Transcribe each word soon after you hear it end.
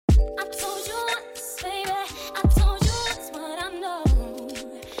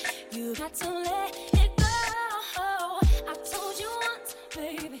got to let it go. I told you once,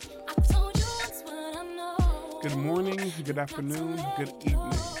 baby. I told you once what I know. Good morning, good afternoon, good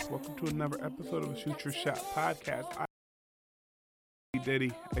evening. Welcome to another episode of the Shoot Your Shot podcast. I'm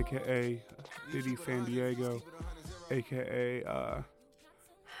Diddy, aka Diddy San Diego, aka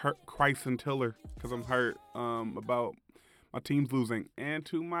Christ Tiller, because I'm hurt about my team's losing. And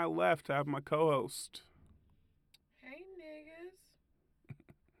to my left, I have my co-host. Hey, niggas.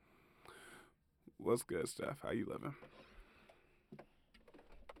 What's good, Steph? How you living? It's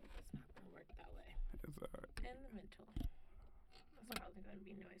not gonna work that way. It's all right. In the mental. That's probably gonna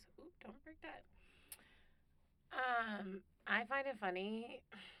be noise. Oop, don't break that. I find it funny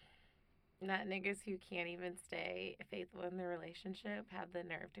that niggas who can't even stay faithful in their relationship have the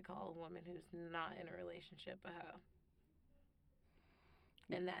nerve to call a woman who's not in a relationship a hoe.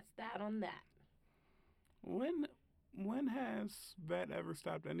 And that's that on that. When has that ever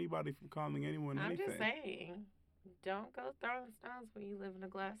stopped anybody from calling anyone I'm anything? just saying, don't go throwing stones when you live in a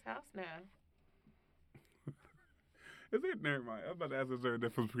glass house now. Is there, never mind. I was about to ask, is there a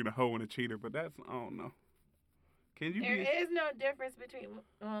difference between a hoe and a cheater? But that's, I don't know. Can you There be? is no difference between.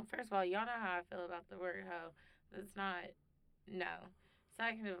 Well, first of all, y'all know how I feel about the word hoe. It's not. No.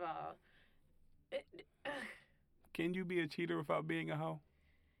 Second of all, Can you be a cheater without being a hoe?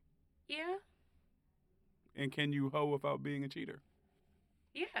 yeah, And can you hoe without being a cheater?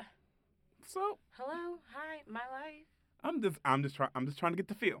 yeah. So Hello, hi, my life. I'm just trying to get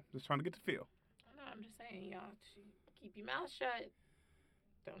the feel. Just trying to get the feel. No, I'm just saying, y'all keep your mouth shut.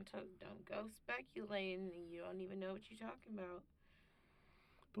 Don't go speculating. You don't even know what you're talking about.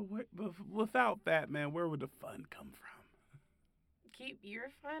 But without that, man, where would the fun come from? Keep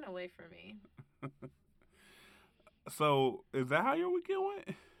your fun away from me. So is that how your weekend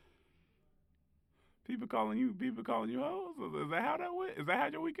went? People calling you hoes? Is that how that went? Is that how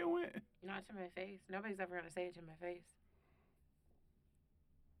your weekend went? Not to my face. Nobody's ever gonna say it to my face.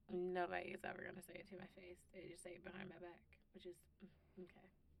 Nobody is ever gonna say it to my face. They just say it behind my back, which is okay.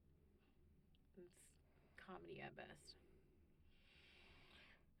 It's comedy at best.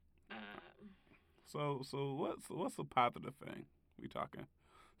 So what's a positive thing we talking?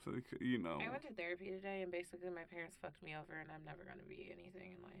 So you know. I went to therapy today, and basically my parents fucked me over, and I'm never gonna be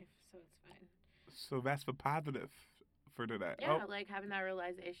anything in life, so it's fine. So that's the positive for today. Yeah, Oh, like having that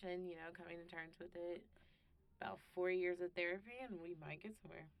realization, coming to terms with it. About 4 years of therapy, and we might get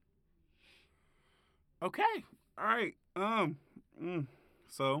somewhere. okay. All right.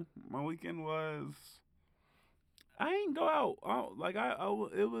 So my weekend was. I ain't go out. I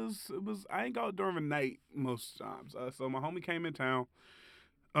ain't go out during the night most times. So my homie came in town.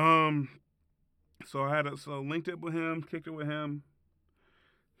 So I linked up with him, kicked it with him.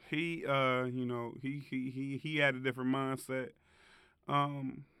 He he had a different mindset.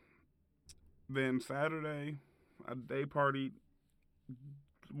 Then Saturday, I day partied.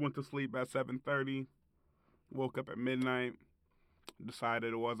 Went to sleep at 7:30. Woke up at midnight.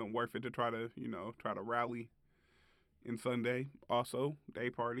 Decided it wasn't worth it to try to rally. And Sunday, also day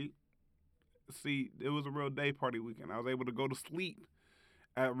party. See, it was a real day party weekend. I was able to go to sleep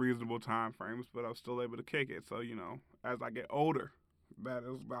at reasonable time frames, but I was still able to kick it. So as I get older, that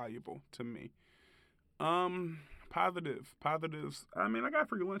is valuable to me. Positives. I mean, I got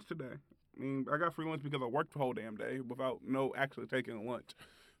free lunch today. I got free lunch because I worked the whole damn day without actually taking a lunch.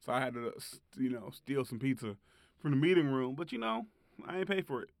 So I had to, steal some pizza from the meeting room. But I ain't pay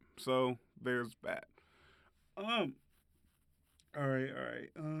for it. So there's that. All right.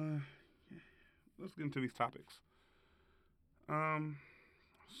 Let's get into these topics.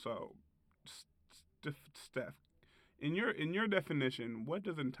 So, Steph, in your definition, what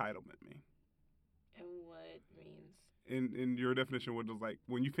does entitlement mean? And what means In your definition, what does, like,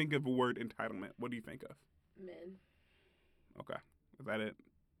 when you think of the word entitlement, what do you think of? men. Okay, is that it?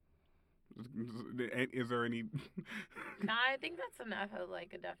 Is there any? No, I think that's enough of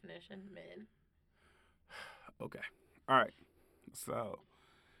like a definition. Men. Okay, all right. So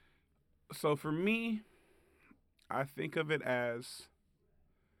for me, I think of it as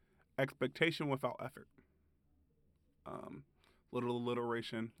expectation without effort. Little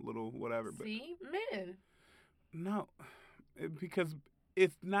alliteration, little whatever, but See, men. no, because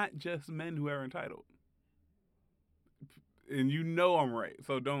it's not just men who are entitled, and I'm right.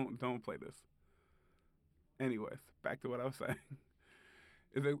 So don't play this. Anyways, back to what I was saying.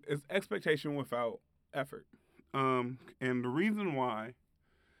 It's expectation without effort, and the reason why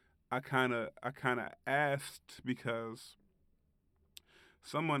I kind of asked because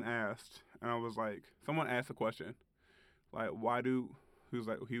someone asked, and I was like, someone asked a question, like, he was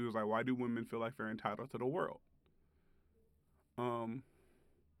like, why do women feel like they're entitled to the world?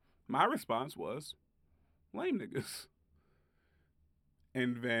 My response was, lame niggas.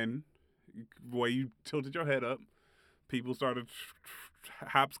 And then, the way you tilted your head up, people started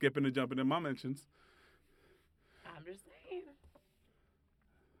hop, skipping, and jumping in my mentions. I'm just saying.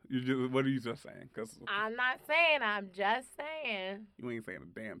 What are you just saying? Because I'm not saying. I'm just saying. you ain't saying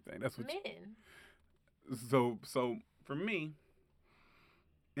a damn thing. That's what. Men. So for me,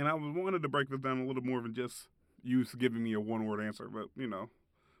 and I wanted to break this down a little more than just you giving me a one word answer, but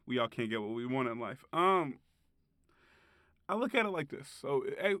we all can't get what we want in life. I look at it like this. So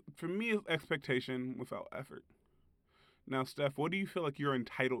for me, it's expectation without effort. Now, Steph, what do you feel like you're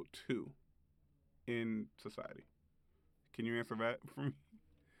entitled to in society? Can you answer that for me?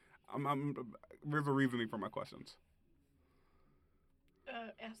 There's a reasoning for my questions.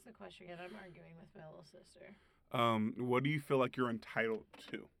 Ask the question again. I'm arguing with my little sister. What do you feel like you're entitled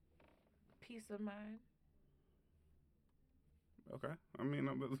to? Peace of mind. Okay. I mean,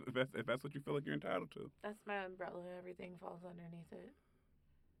 if that's what you feel like you're entitled to. That's my umbrella. Everything falls underneath it.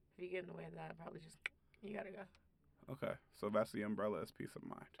 If you get in the way of that, probably just you gotta go. Okay. So that's the umbrella as peace of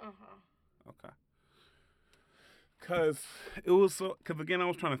mind. Uh-huh. Okay. Cause again, I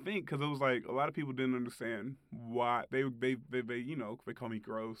was trying to think, cause it was like a lot of people didn't understand why they they call me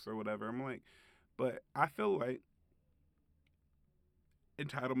gross or whatever. I'm like, but I feel like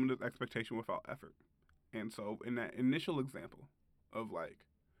entitlement is expectation without effort. And so in that initial example of like,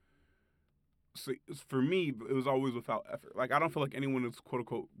 see, for me, it was always without effort. Like I don't feel like anyone is quote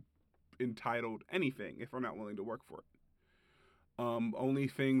unquote entitled anything if we're not willing to work for it. Only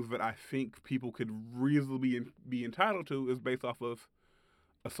things that I think people could reasonably be entitled to is based off of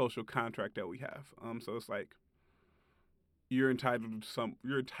a social contract that we have. So it's like you're entitled to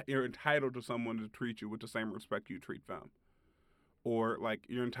you're entitled to someone to treat you with the same respect you treat them, or like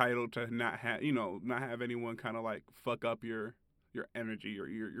you're entitled to not have anyone kind of like fuck up your energy or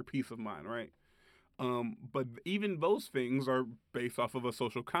your peace of mind, right? But even those things are based off of a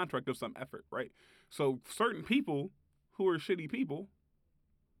social contract of some effort, right? So certain people who are shitty people,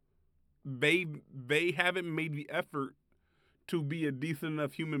 they haven't made the effort to be a decent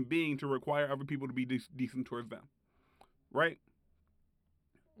enough human being to require other people to be decent towards them, right?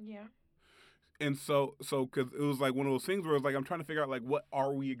 Yeah. And so because it was like one of those things where it's like I'm trying to figure out like what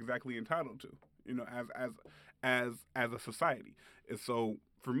are we exactly entitled to, as a society. And so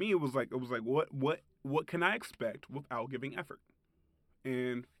for me, it was like what can I expect without giving effort?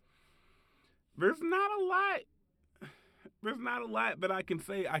 And there's not a lot. There's not a lot that I can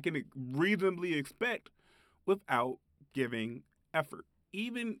say I can reasonably expect without giving effort.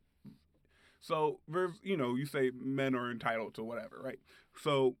 Even so, there's you say men are entitled to whatever, right?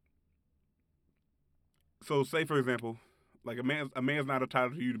 So say for example, like a man's not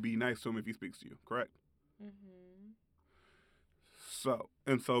entitled to you to be nice to him if he speaks to you, correct? Mhm. So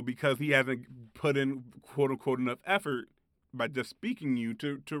because he hasn't put in quote unquote enough effort by just speaking you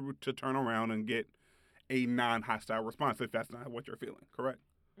to turn around and get a non-hostile response if that's not what you're feeling, correct?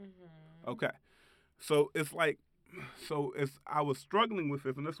 Mhm. Okay. So it's like, I was struggling with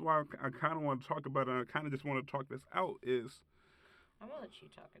this, and that's why I kind of want to talk about it. And I kind of just want to talk this out. Is I'm gonna let you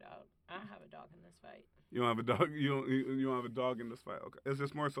talk it out. I don't have a dog in this fight. you don't have a dog. You don't have a dog in this fight. Okay. It's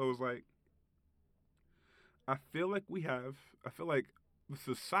just more so. It's like I feel like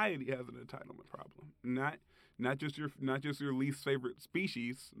society has an entitlement problem. Not just your least favorite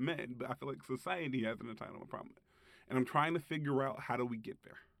species, men, but I feel like society has an entitlement problem. And I'm trying to figure out how do we get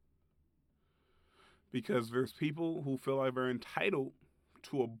there. Because there's people who feel like they're entitled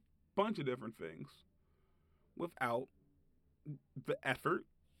to a bunch of different things without the effort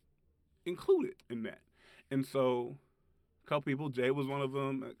included in that. And so a couple people, Jay was one of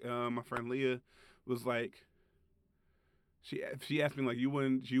them, my friend Leah was like, she asked me like you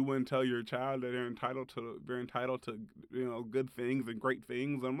wouldn't tell your child that they're entitled to good things and great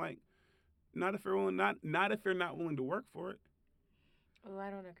things. I'm like, not if they're not willing to work for it. Oh, I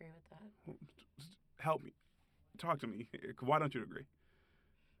don't agree with that. Help me, talk to me. Why don't you agree?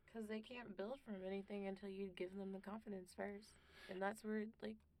 Because they can't build from anything until you give them the confidence first, and that's where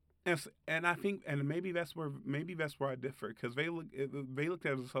like. And I think, and maybe that's where I differ, because they looked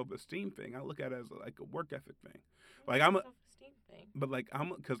at it as a self-esteem thing. I look at it as like a work ethic thing. Like self-esteem thing. But like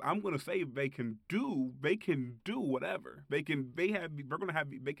because I'm gonna say they can do whatever they can have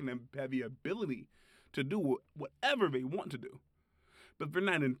the ability to do whatever they want to do, but they're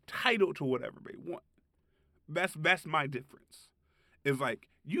not entitled to whatever they want. That's my difference. Is like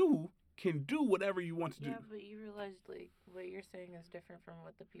you can do whatever you want to do. Yeah, but you realize like what you're saying is different from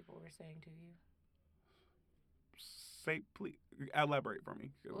what the people were saying to you. Say please elaborate for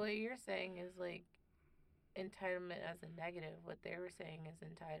me. What you're saying is like entitlement as a negative. What they were saying is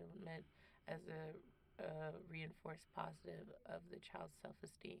entitlement as a reinforced positive of the child's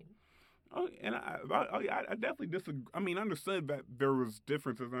self-esteem. Oh, and I definitely disagree. I mean, I understood that there was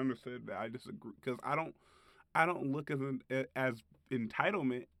differences. I understood that I disagree because I don't look as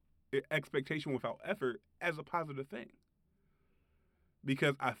entitlement, expectation without effort as a positive thing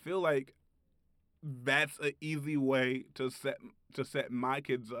because I feel like that's an easy way to set my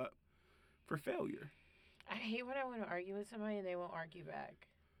kids up for failure. I hate when I want to argue with somebody and they won't argue back.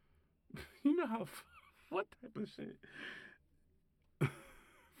 You know how what type of shit?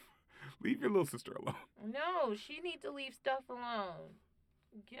 Leave your little sister alone. No, she needs to leave stuff alone.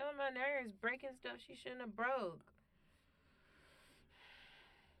 Get on my nerves, breaking stuff she shouldn't have broke.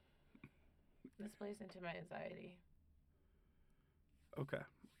 This plays into my anxiety. Okay.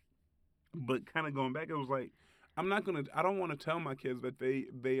 But kind of going back, it was like I don't want to tell my kids that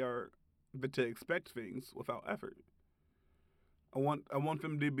that to expect things without effort. I want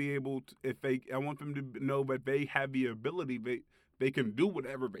them to be able to, I want them to know that they have the ability, they can do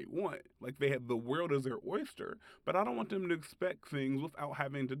whatever they want. Like they have the world as their oyster, but I don't want them to expect things without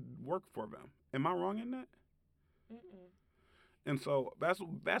having to work for them. Am I wrong in that? Mm-mm. And so that's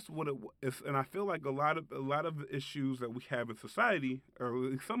what it is. And I feel like a lot of the issues that we have in society, or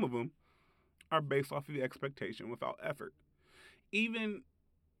at least some of them, are based off of the expectation without effort. Even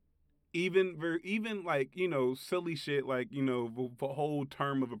even like silly shit like the whole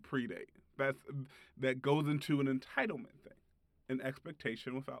term of a predate that goes into an entitlement thing, an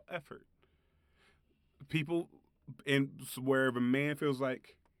expectation without effort. People in where if a man feels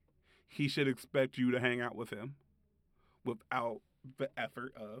like he should expect you to hang out with him without the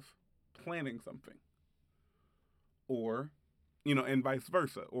effort of planning something, or and vice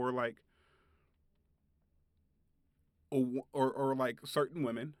versa, or like or like certain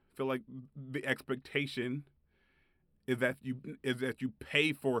women feel like the expectation is that you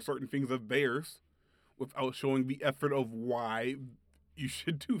pay for certain things of theirs without showing the effort of why you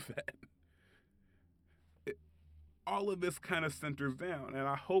should do that. All of this kind of centers down, and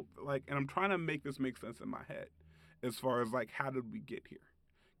I hope and I'm trying to make this make sense in my head as far as like how did we get here?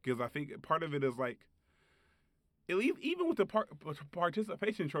 Because I think part of it is like at least even with the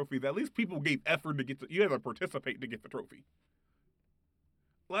participation trophies, at least people gave effort to you had to participate to get the trophy.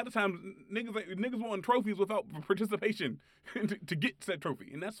 A lot of times, niggas want trophies without participation to get said trophy,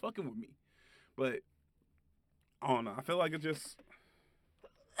 and that's fucking with me. But I don't know. I feel like it's just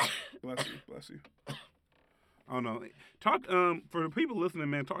bless you. I don't know. Talk for the people listening,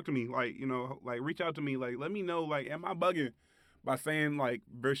 man. Talk to me, reach out to me, let me know, am I bugging by saying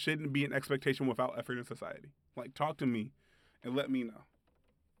there shouldn't be an expectation without effort in society? Talk to me and let me know.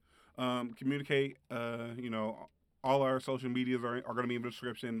 Communicate. All our social medias are going to be in the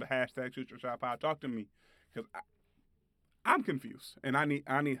description. The hashtag Shoot Your Shot Pod. Talk to me because I'm confused and I need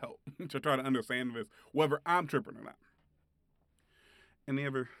help to try to understand this, whether I'm tripping or not. Any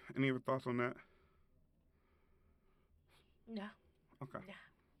other thoughts on that? No. Okay.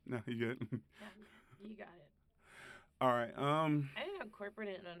 No. No, you good? No, you got it. All right. I didn't know Corporate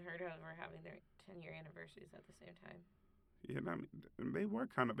and Unheard of were having their 10-year anniversaries at the same time. Yeah, I mean, they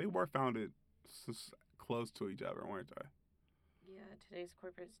were founded close to each other, weren't they? Yeah, today's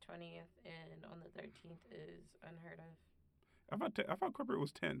Corporate's 20th, and on the 13th is Unheard of. I thought Corporate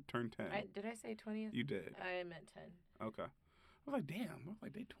was turned 10. Did I say 20th? You did. I meant 10. Okay. I was like, damn. I was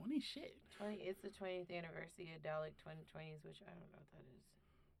like, they 20 shit. 20. It's the 20th anniversary of Dalek 2020s, which I don't know what that is.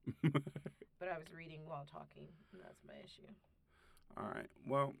 But I was reading while talking, and that's my issue. All right.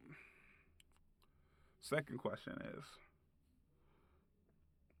 Well, second question is,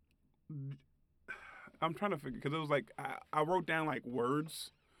 I'm trying to figure, because it was like I wrote down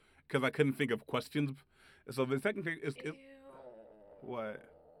words because I couldn't think of questions. So the second thing is what?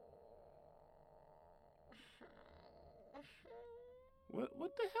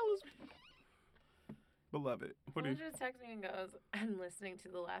 What the hell is beloved? What Someone just texts me and goes, "I'm listening to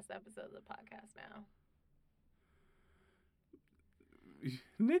the last episode of the podcast now."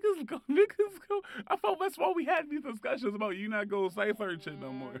 Niggas go. I thought that's why we had these discussions about you not gonna say certain shit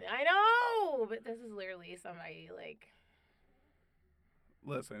no more. I know, but this is literally somebody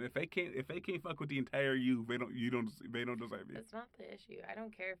Listen, if they can't fuck with the entire you, they don't deserve you. That's not the issue. I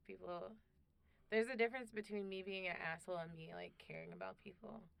don't care if people. There's a difference between me being an asshole and me caring about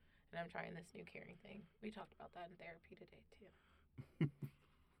people, and I'm trying this new caring thing. We talked about that in therapy today too.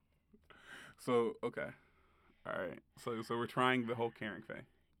 So okay. All right, so we're trying the whole caring thing.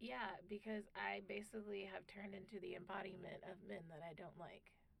 Yeah, because I basically have turned into the embodiment of men that I don't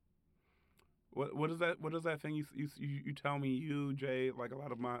like. What is that thing you tell me, you Jay, a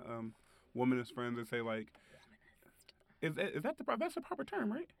lot of my womanist friends that say like, is that that's the proper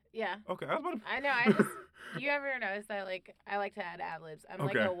term, right? Yeah. Okay, I was about to. I know. I just you ever notice that like I like to add ad libs. I'm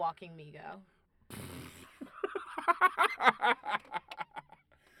like Okay. a walking Migo.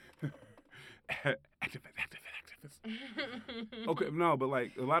 Activist. Okay, no, but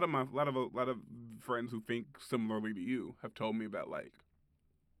like a lot of friends who think similarly to you have told me about like,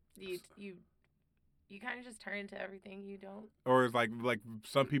 you kind of just turn into everything you don't. or it's like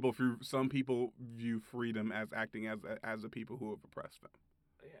some people view freedom as acting as the people who have oppressed them.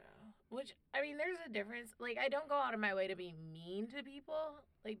 Yeah. Which I mean, there's a difference. Like I don't go out of my way to be mean to people.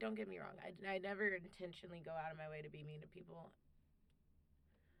 Like don't get me wrong. I never intentionally go out of my way to be mean to people.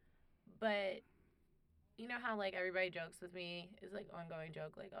 But you know how like everybody jokes with me is like ongoing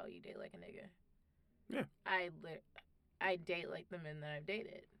joke like, oh, you date like a nigga. Yeah. I date like the men that I've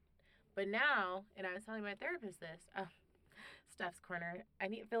dated. But now, and I was telling my therapist this. Steph's Corner.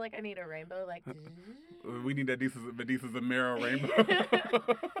 Feel like I need a rainbow. Like We need that Medusa's a mirror rainbow.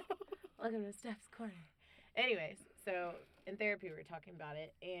 Welcome to Steph's Corner. Anyways, so in therapy we were talking about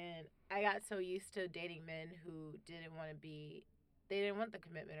it, and I got so used to dating men who didn't want the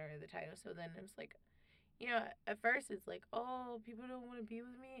commitment or the title. So then it was like, you know, at first it's like, oh, people don't want to be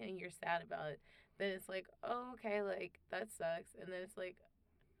with me, and you're sad about it. Then it's like, oh, okay, like that sucks, and then it's like,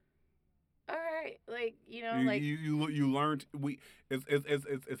 all right, like you know, like you learned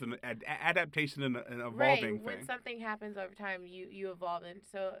it's an adaptation and an evolving right. thing. When something happens over time, you evolve, and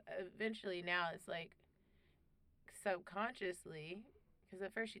so eventually now it's like subconsciously, because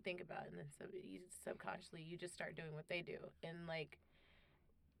at first you think about it, and then subconsciously you just start doing what they do, and like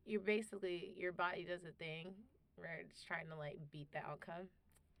you're basically your body does a thing where it's trying to like beat the outcome.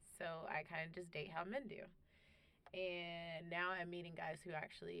 So I kind of just date how men do. And now I'm meeting guys who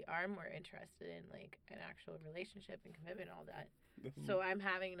actually are more interested in like an actual relationship and commitment and all that. So I'm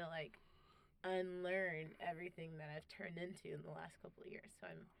having to like unlearn everything that I've turned into in the last couple of years. So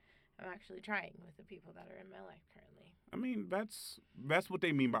I'm actually trying with the people that are in my life currently. I mean, that's what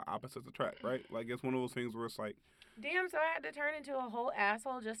they mean by opposites attract, right? Like it's one of those things where it's like, damn, so I had to turn into a whole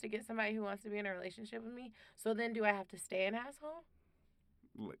asshole just to get somebody who wants to be in a relationship with me. So then do I have to stay an asshole?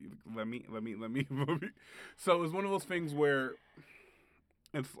 let me. So it's one of those things where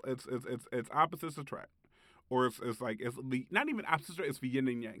it's opposites attract, or it's like it's the not even opposites attract. It's the yin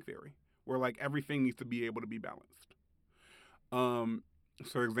and yang theory, where like everything needs to be able to be balanced.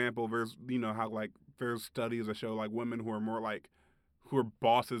 For example, there's how like there's studies that show like women who are more like who are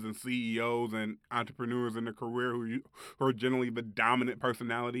bosses and CEOs and entrepreneurs in their career who are generally the dominant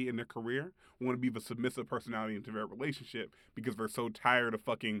personality in their career want to be the submissive personality into their relationship because they're so tired of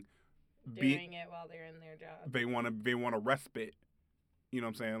fucking doing it while they're in their job. They want a respite, you know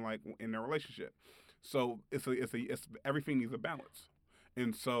what I'm saying, like in their relationship. So it's everything needs a balance.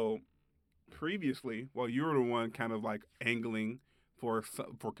 And so previously, while you were the one kind of like angling for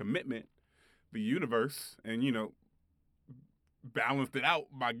commitment, the universe and balanced it out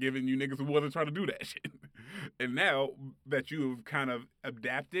by giving you niggas who wasn't trying to do that shit. And now that you've kind of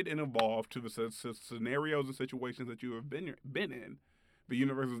adapted and evolved to the scenarios and situations that you have been in, the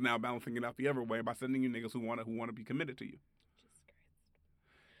universe is now balancing it out the other way by sending you niggas who want to be committed to you.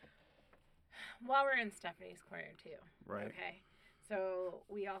 While we're in Stephanie's Corner too. Right. Okay. So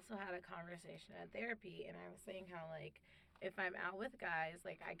we also had a conversation at therapy, and I was saying how like if I'm out with guys,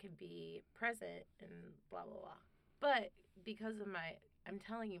 like I could be present and blah blah blah. But because of I'm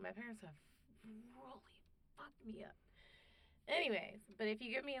telling you, my parents have really fucked me up. Anyways, but if you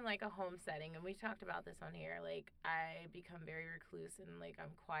get me in like a home setting, and we talked about this on here, like I become very recluse and like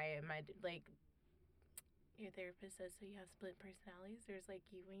I'm quiet. Like your therapist says, so you have split personalities. There's like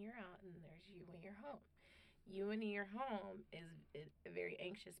you when you're out, and there's you when you're home. You when you're home is a very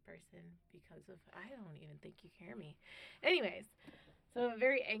anxious person because of I don't even think you can hear me. Anyways. So a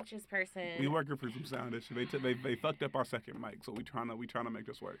very anxious person. We working for some sound issue. They fucked up our second mic, so we trying to make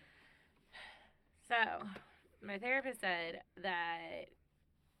this work. So, my therapist said that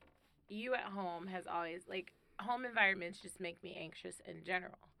you at home has always like home environments just make me anxious in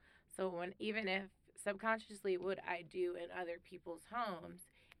general. So even if subconsciously what I do in other people's homes,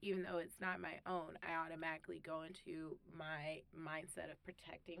 even though it's not my own, I automatically go into my mindset of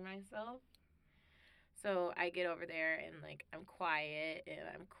protecting myself. So I get over there and like I'm quiet and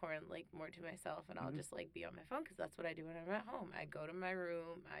I'm like more to myself, and I'll just like be on my phone because that's what I do when I'm at home. I go to my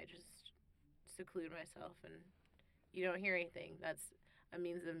room, I just seclude myself, and you don't hear anything. That's a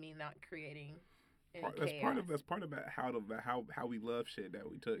means of me not creating any chaos. That's part of that how we love shit that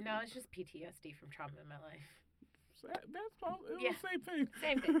we took. No, it's just PTSD from trauma in my life. That's all. It was the same thing.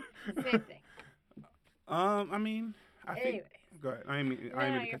 Same thing. Same thing. I mean, I think. Anyway. Go ahead. I ain't mean. No, I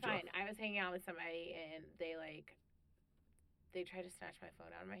ain't no, mean to you're cut you fine. I was hanging out with somebody and they tried to snatch my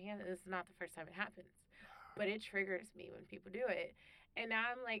phone out of my hand. This is not the first time it happens, but it triggers me when people do it. And now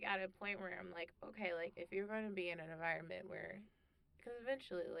I'm like at a point where I'm like, okay, like if you're going to be in an environment where, because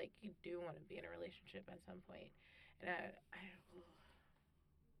eventually, like you do want to be in a relationship at some point, and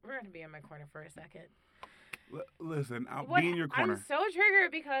we're gonna be in my corner for a second. Listen, I'll be in your corner. I'm so triggered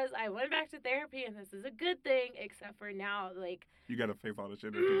because I went back to therapy and this is a good thing, except for now, like You gotta face all the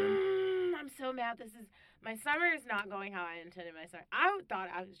shit that you've been. I'm so mad. My summer is not going how I intended my summer. I thought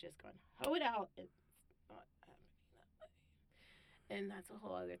I was just going to hoe it out. It's not happening that way. And that's a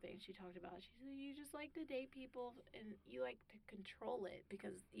whole other thing she talked about. She said you just like to date people and you like to control it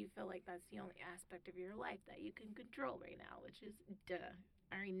because you feel like that's the only aspect of your life that you can control right now, which is duh.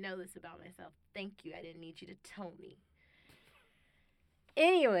 I already know this about myself. Thank you. I didn't need you to tell me.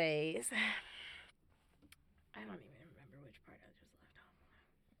 Anyways, I don't even remember which part I just left off.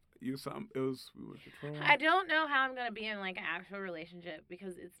 I don't know how I'm gonna be in like an actual relationship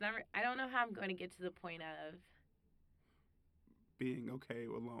because it's never. I don't know how I'm going to get to the point of being okay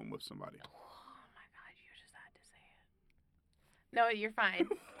alone with somebody. Oh my God, you just had to say it. No, you're fine.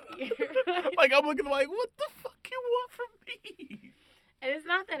 You're fine. Like I'm looking like, what the fuck you want from me? And it's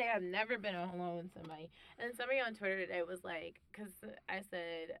not that I have never been alone with somebody. And somebody on Twitter today was like, because I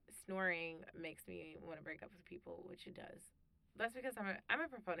said snoring makes me want to break up with people, which it does. That's because I'm a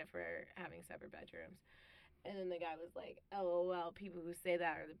proponent for having separate bedrooms. And then the guy was like, LOL, people who say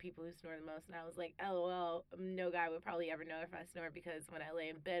that are the people who snore the most. And I was like, LOL, no guy would probably ever know if I snore because when I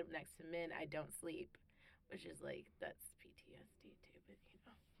lay in bed next to men, I don't sleep. Which is like, that's PTSD too, but you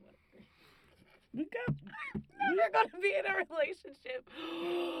know, whatever. We're going to be in a relationship,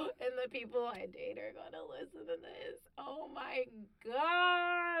 and the people I date are going to listen to this. Oh my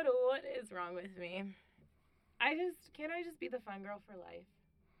God, what is wrong with me? Can't I just be the fun girl for life?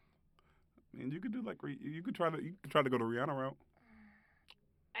 And you could do like you could try to go the Rihanna route.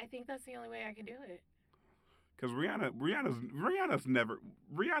 I think that's the only way I can do it. Because Rihanna's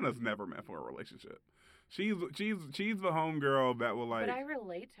never meant for a relationship. She's the homegirl that will like. But I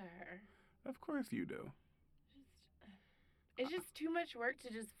relate to her. Of course you do. It's just too much work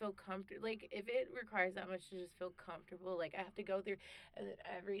to just feel comfortable. Like, if it requires that much to just feel comfortable, like, I have to go through, and then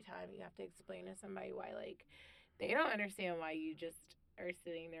every time you have to explain to somebody why, like, they don't understand why you just are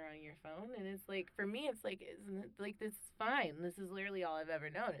sitting there on your phone. And it's like, for me, it's like, isn't it, like, this is fine. This is literally all I've ever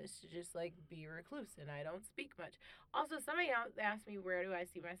known is to just, like, be recluse, and I don't speak much. Also, somebody else asked me, where do I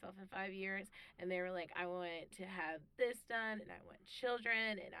see myself in 5 years? And they were like, I want to have this done, and I want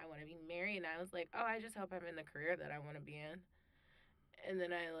children, and I want to be married. And I was like, oh, I just hope I'm in the career that I want to be in. And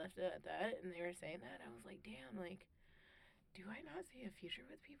then I left it at that, and they were saying that. I was like, damn, like, do I not see a future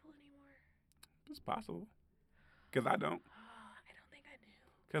with people anymore? It's possible. Because I don't. I don't think I do.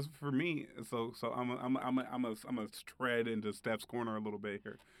 Because for me, so I'm a tread into Steph's corner a little bit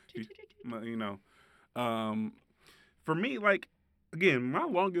here. You know, for me, like, again, my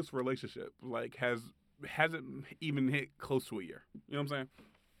longest relationship like hasn't even hit close to a year. You know what I'm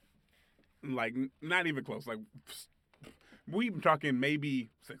saying? Like, not even close. Like, we've been talking maybe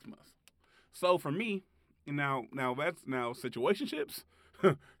 6 months. So for me, now that's situationships.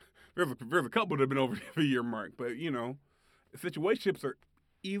 There's a couple that have been over the year mark, but you know, situationships are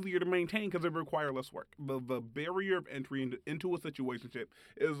easier to maintain because they require less work. The barrier of entry into a situationship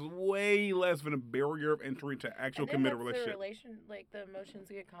is way less than a barrier of entry to actual committed relationship. Like the emotions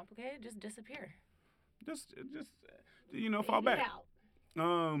get complicated, just disappear. Just you know, fall back.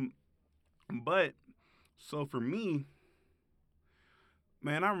 But so for me,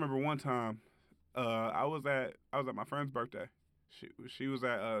 man, I remember one time, I was at my friend's birthday. She was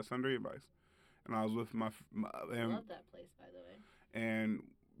at Sundry Advice, and I was with my I love that place, by the way. And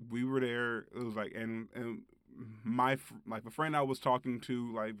we were there. It was like and my like the friend I was talking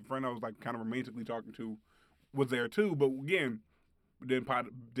to, like the friend I was like kind of romantically talking to, was there too. But again, didn't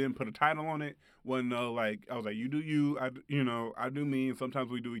put a title on it. Wasn't like I was like, you do you, I do me, and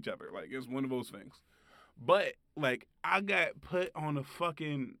sometimes we do each other. Like it's one of those things. But like I got put on a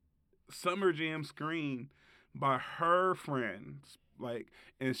fucking Summer Jam screen by her friends, like,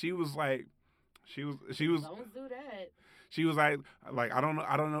 and she was like, she was. Don't do that. She was like I don't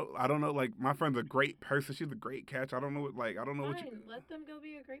know. Like my friend's a great person. She's a great catch. I don't know what Fine, let them go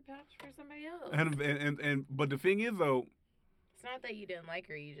be a great patch for somebody else. And but the thing is though, It's not that you didn't like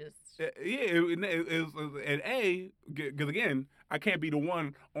her. You just It was and because again, I can't be the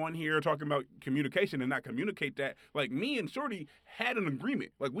one on here talking about communication and not communicate that. Like me and Shorty had an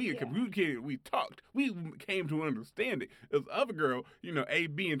agreement. Like we had Yeah. communicated, we talked, we came to an understanding. This other girl, A,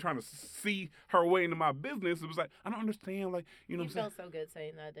 B, and trying to see her way into my business. It was like I don't understand. Like you what I'm saying? felt so good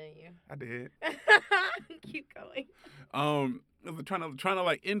saying that, didn't you? I did. Keep going. It was trying to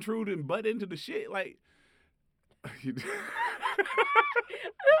like intrude and butt into the shit. Like It was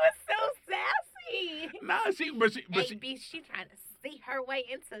so sassy. nah, she. AB, she trying to see her way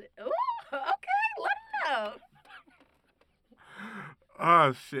into. Ooh, okay, let her know.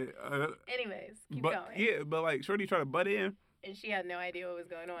 Oh shit. Anyways, keep but going. yeah, but like Shorty tried to butt in. And she had no idea what was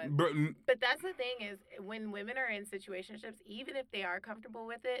going on. But But that's the thing is, when women are in situationships, even if they are comfortable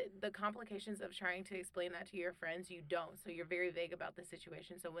with it, the complications of trying to explain that to your friends, you don't. So you're very vague about the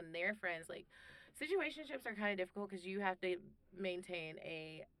situation. So when they're friends, like, situationships are kind of difficult because you have to maintain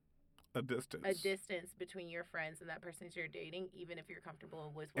a distance between your friends and that person you're dating, even if you're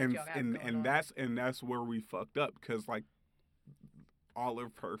comfortable with what y'all have going on. That's where we fucked up because like all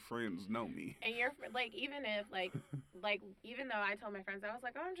of her friends know me. And you're like, even if like even though I told my friends, I was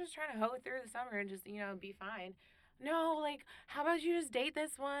like, oh, I'm just trying to hoe it through the summer and just be fine. No, like, how about you just date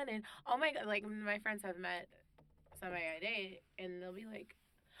this one? And oh my god, like my friends have met somebody I date, and they'll be like,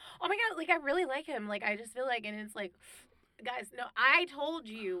 oh my god, like I really like him. Like I just feel like, and it's like, guys, no, I told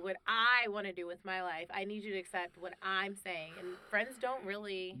you what I want to do with my life. I need you to accept what I'm saying. And friends don't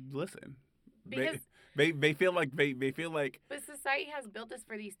really listen. because. They feel like But society has built us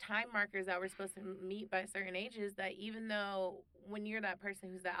for these time markers that we're supposed to meet by certain ages, that even though when you're that person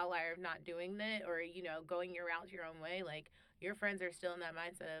who's the outlier of not doing that or, going your route your own way, like your friends are still in that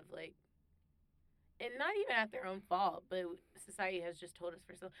mindset of like, and not even at their own fault, but society has just told us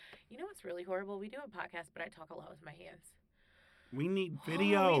for so. You know what's really horrible? We do a podcast, but I talk a lot with my hands. we need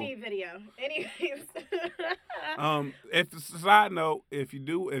video. We need video. Anyways. If side note, if you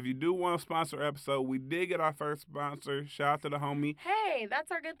do want to sponsor episode, we did get our first sponsor. Shout out to the homie. Hey,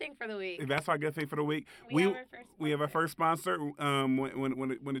 that's our good thing for the week. That's our good thing for the week. We have our first we have our sponsor. first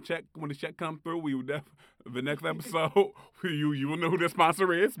sponsor. When the check come through, we will the next episode you will know who the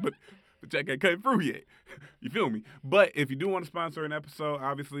sponsor is, but the check ain't came through yet. You feel me? But if you do want to sponsor an episode,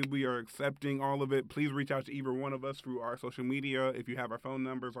 obviously we are accepting all of it. Please reach out to either one of us through our social media. If you have our phone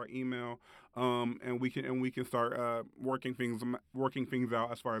numbers, our email, and we can start working things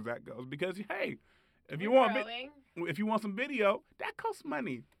out as far as that goes. Because hey, if you want some video, that costs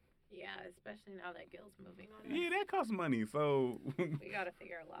money. Yeah, especially now that Gil's moving on. Yeah, that costs money. So We gotta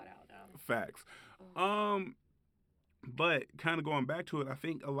figure a lot out now. facts. But kind of going back to it, I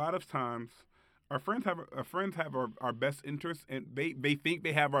think a lot of times our friends have our best interests, and they think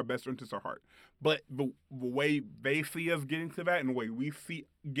they have our best interests at heart. But the way they see us getting to that and the way we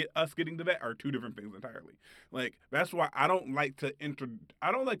get us getting to that are two different things entirely. Like that's why I don't like to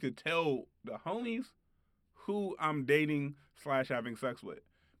tell the homies who I'm dating / having sex with,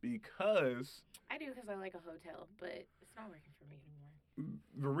 because I do because I like a hotel, but it's not working for me anymore.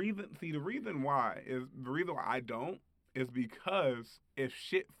 the reason why I don't is because if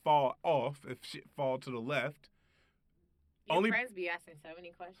shit fall to the left, Your friends be asking so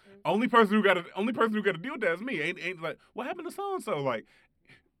many questions. only person who got to deal with that is me. Ain't like what happened to so and so. Like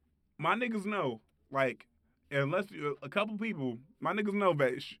my niggas know. Like unless a couple people, my niggas know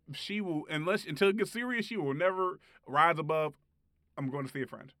that she will until it gets serious, she will never rise above. I'm going to see a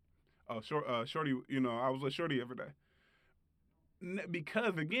friend. Shorty. I was with Shorty every day.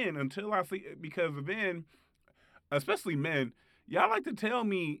 Because again, because then. Especially men, y'all like to tell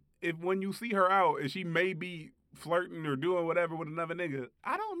me if when you see her out and she may be flirting or doing whatever with another nigga.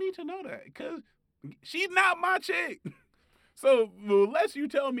 I don't need to know that because she's not my chick. So the less you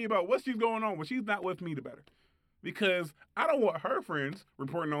tell me about what she's going on when she's not with me, the better. Because I don't want her friends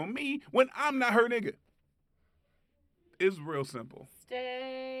reporting on me when I'm not her nigga. It's real simple.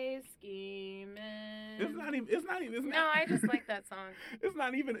 Stay scheming. It's not even. No, I just like that song. It's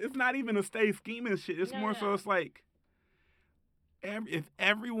not even a stay scheming shit. It's more so it's like if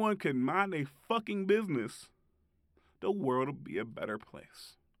everyone could mind their fucking business, the world would be a better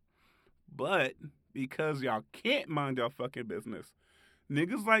place. But because y'all can't mind y'all fucking business,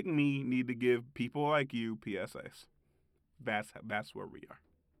 niggas like me need to give people like you PSAs. That's where we are.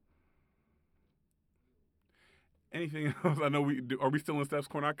 Anything else? I know are we still in Steph's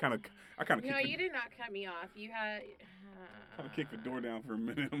corner? I kind of. No, you did not cut me off. You had. I kicked the door down for a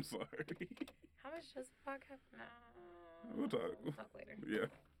minute. I'm sorry. How much does the podcast? No. We'll talk. We'll talk later. Yeah.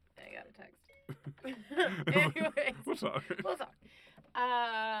 I got a text. Anyways, We'll talk. we'll talk.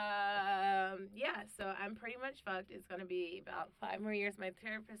 Yeah. So I'm pretty much fucked. It's gonna be about 5 more years. My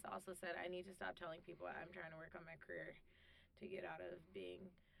therapist also said I need to stop telling people I'm trying to work on my career to get out of being.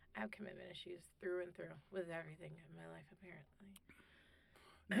 I have commitment issues through and through with everything in my life, apparently.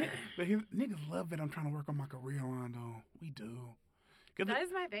 But niggas love that I'm trying to work on my career line, though. We do. That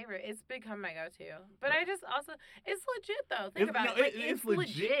is my favorite. It's become my go-to. But I just also, it's legit though. Think about it. Like, it's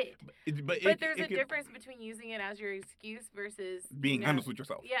legit. But there's a difference between using it as your excuse versus being honest with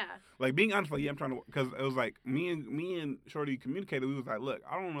yourself. Yeah. Like being honest, like, yeah, I'm trying to, because it was like me and Shorty communicated. We was like, look,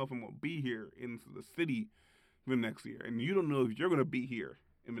 I don't know if I'm gonna be here in the city for the next year, and you don't know if you're gonna be here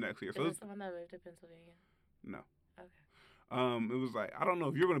in the next year. So is this the one that moved to Pennsylvania? No. Okay. It was like, I don't know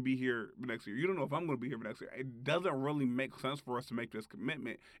if you're going to be here next year. You don't know if I'm going to be here next year. It doesn't really make sense for us to make this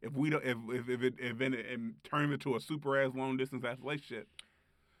commitment if we don't, if it turns into a super ass long distance relationship,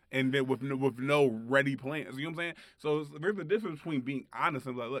 and then with no ready plans. You know what I'm saying? So there's a difference between being honest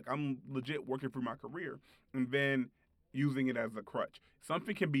and like, look, I'm legit working through my career, and then using it as a crutch.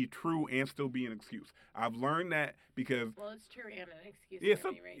 Something can be true and still be an excuse. I've learned that because it's true and an excuse. Yeah,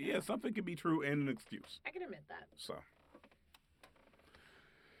 for me right now. something can be true and an excuse. I can admit that. So.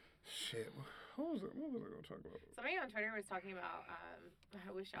 Shit, what was I going to talk about? Somebody on Twitter was talking about,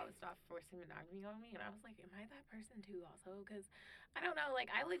 I wish I would stop forcing monogamy on me, and I was like, am I that person too also? Because, I don't know, like,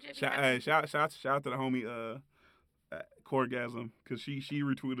 I legit... Shout out to the homie, Corgasm, because she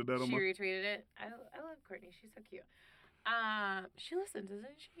retweeted that. She retweeted it. I love Courtney, she's so cute. She listens,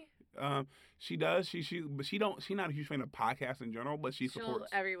 isn't she? She does. But she's not a huge fan of podcasts in general, but she'll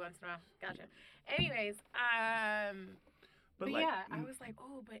supports every once in a while. Gotcha. Anyways, But like, yeah, I was like,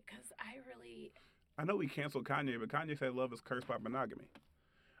 oh, but because I know we canceled Kanye, but Kanye said love is cursed by monogamy,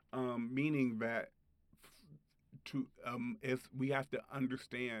 meaning that we have to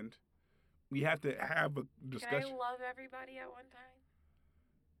understand, we have to have a discussion. Can I love everybody at one time?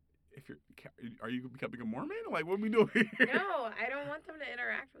 Are you becoming a Mormon? Like, what are we doing here? No, I don't want them to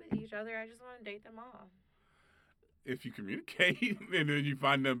interact with each other. I just want to date them all. If you communicate and then you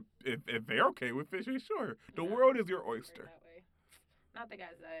find them, if they're okay with it, sure. The world is your oyster. Not the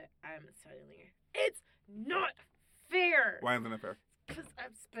guys that I'm studying. It's not fair. Why isn't it fair? Because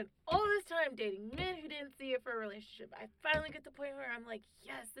I've spent all this time dating men who didn't see it for a relationship. I finally get to the point where I'm like,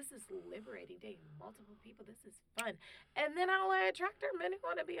 yes, this is liberating, dating multiple people. This is fun. And then all I attract are men who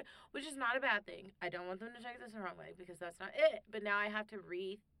want to be, which is not a bad thing. I don't want them to take this the wrong way because that's not it. But now I have to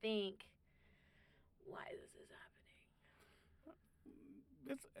rethink why this is happening.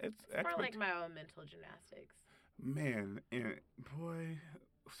 It's more like my own mental gymnastics. Man, and boy,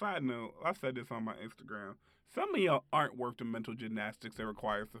 side note, I said this on my Instagram. Some of y'all aren't worth the mental gymnastics it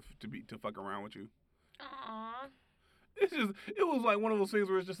requires to fuck around with you. Aww. It was like one of those things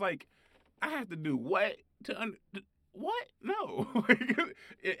where it's just like, I have to do what what? No.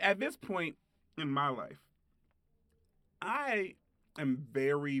 At this point in my life, I am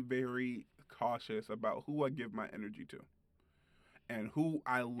very, very cautious about who I give my energy to. And who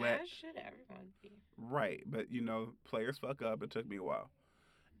I let. As should everyone be. Right, but players fuck up. It took me a while,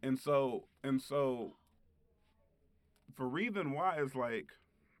 and so for reason why is like,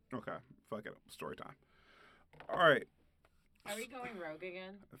 okay, fuck it, story time. All right. Are we going rogue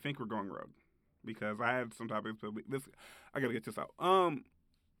again? I think we're going rogue because I had some topics, but I gotta get this out.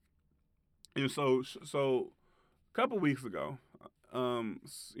 And so a couple weeks ago,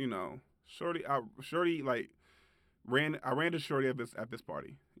 Shorty like. I ran to Shorty at this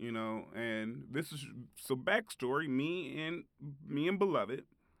party, and this is so backstory. Me and Beloved,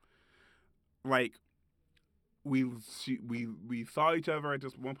 like we saw each other at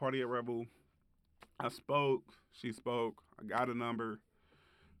this one party at Rebel. I spoke, she spoke. I got a number.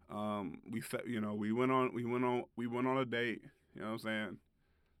 We said, we went on a date. You know what I'm saying?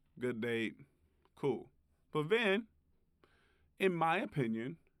 Good date, cool. But then, in my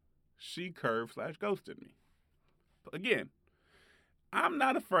opinion, she curved/ghosted me. Again, I'm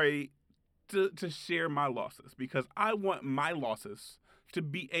not afraid to share my losses because I want my losses to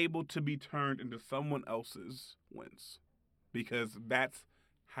be able to be turned into someone else's wins because that's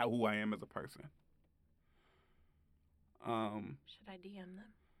who I am as a person. Should I DM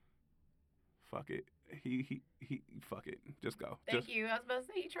them? Fuck it. He fuck it. Just go. Thank you. I was about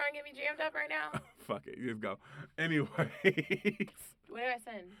to say, you trying to get me jammed up right now? Fuck it. Just go. Anyway. What do I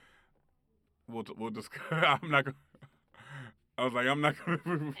send? We'll just. I'm not gonna. I was like, I'm not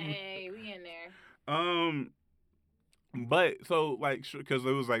gonna. Hey, we in there. But so like, because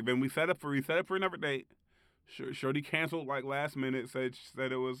it was like, then we set up for another date. Shorty canceled like last minute. Said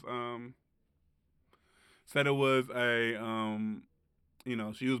it was a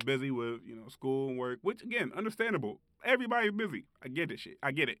she was busy with school and work, which again understandable. Everybody's busy. I get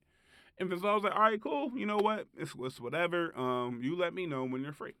it. If it's always like, all right, cool, you know what? It's whatever. You let me know when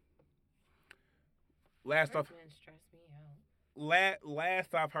you're free. Last off, First men stress me out.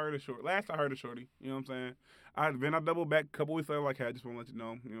 last I've heard of short. Last I heard of Shorty. You know what I'm saying? I doubled back a couple weeks later. Like, hey, I just want to let you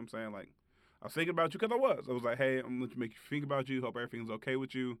know. You know what I'm saying? Like, I was thinking about you because I was. I was like, hey, I'm gonna let you make you think about you. Hope everything's okay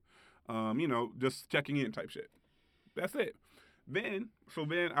with you. You know, just checking in type shit. That's it. Then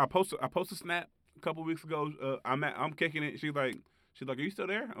I posted a snap a couple weeks ago. I'm kicking it. She's like, are you still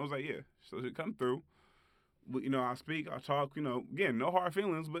there? I was like, yeah. So she come through. But, you know, I speak, I talk, you know, again, no hard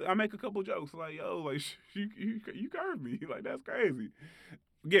feelings, but I make a couple jokes like, yo, like, you curved me. Like, that's crazy.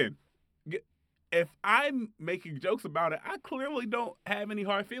 Again, if I'm making jokes about it, I clearly don't have any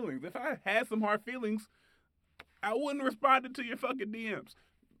hard feelings. If I had some hard feelings, I wouldn't respond to your fucking DMs.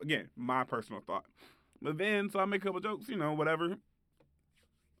 Again, my personal thought. But then, so I make a couple jokes, you know, whatever.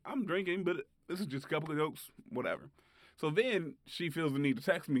 I'm drinking, but this is just a couple of jokes, whatever. So then she feels the need to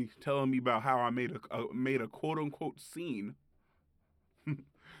text me, telling me about how I made a quote unquote scene,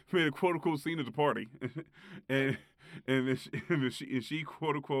 made a quote unquote scene at the party, and she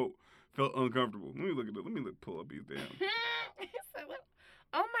quote unquote felt uncomfortable. Let me pull up these damn.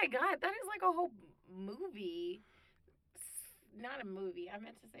 Oh my god, that is like a whole movie. Not a movie. I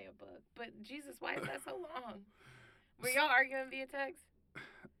meant to say a book, but Jesus, why is that so long? Were y'all arguing via text?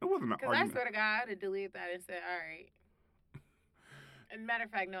 It wasn't an Because I argument. swear to God, I'd have deleted that and said, all right. And matter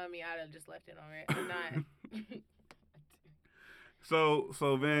of fact, knowing me, I'd have just left it on it. I'm not. So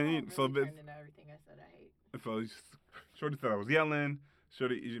I then really so turned into everything I said I hate. so Shorty said I was yelling.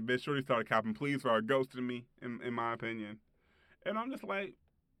 Shorty started copping pleas for her ghosting me, in my opinion. And I'm just like,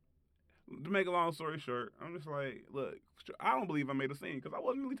 to make a long story short, I'm just like, look, I don't believe I made a scene because I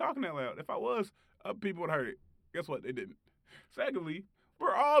wasn't really talking that loud. If I was, people would have heard it. Guess what? They didn't. Secondly,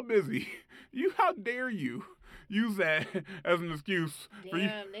 we're all busy. How dare you use that as an excuse for you?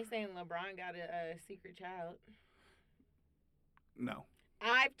 Damn, they saying LeBron got a secret child. No,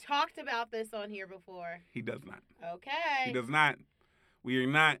 I've talked about this on here before. he does not. Okay. He does not. We are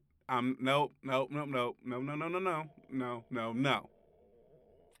not. Nope. No.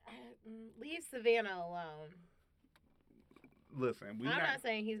 Leave Savannah alone. Listen, I'm not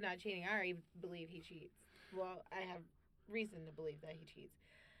saying he's not cheating. I already believe he cheats. Well, I have reason to believe that he cheats.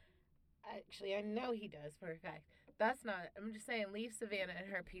 Actually, I know he does for a fact. That's not. I'm just saying, leave Savannah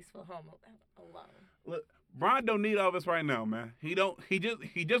in her peaceful home alone. Look, Bron don't need all this right now, man. He don't. He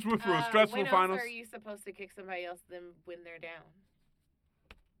just went through a stressful when finals. else are you supposed to kick somebody else then when they're down?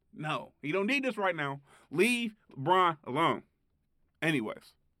 No, he don't need this right now. Leave Bron alone.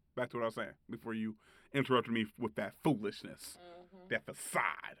 Anyways, back to what I was saying before you interrupted me with that foolishness, that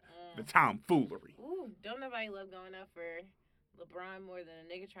facade, the tomfoolery. Ooh, don't nobody love going up for LeBron more than a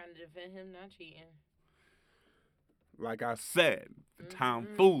nigga trying to defend him not cheating. Like I said, the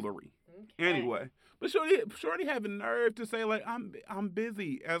tomfoolery. Okay. Anyway, but Shorty had the nerve to say like I'm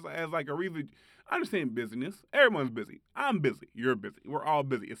busy as like a reason. I understand busyness. Everyone's busy. I'm busy. You're busy. We're all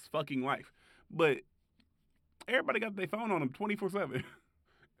busy. It's fucking life. But everybody got their phone on them 24/7.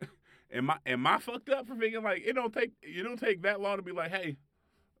 Am I fucked up for thinking like it don't take that long to be like, hey,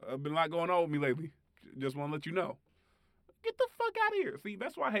 been a lot going on with me lately. Just want to let you know. Get the fuck out of here. See,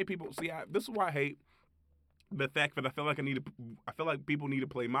 that's why I hate people. See, this is why I hate the fact that I feel like people need to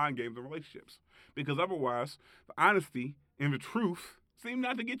play mind games in relationships because otherwise, the honesty and the truth seem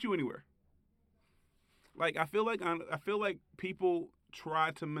not to get you anywhere. Like I feel like people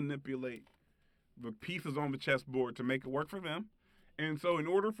try to manipulate the pieces on the chessboard to make it work for them, and so in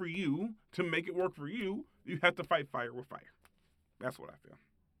order for you to make it work for you, you have to fight fire with fire. That's what I feel.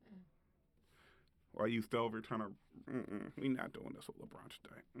 While you still over trying to, we not doing this with LeBron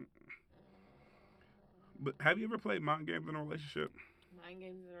today. But have you ever played mind games in a relationship? Mind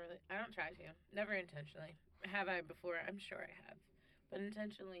games are really. I don't try to. Never intentionally. Have I before? I'm sure I have. But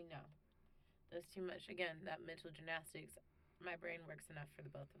intentionally, no. There's too much. Again, that mental gymnastics. My brain works enough for the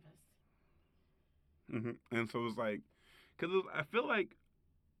both of us. And so it's like, because I feel like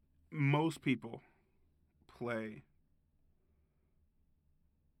most people play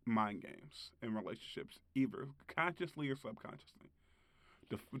mind games in relationships, either consciously or subconsciously.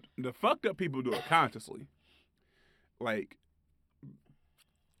 The fucked up people do it consciously. Like,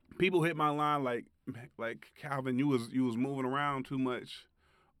 people hit my line like Calvin, you was moving around too much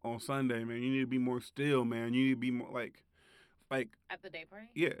on Sunday, man. You need to be more still, man. You need to be more like At the day party?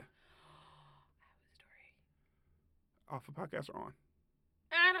 yeah. I have a story. Off the podcast or on?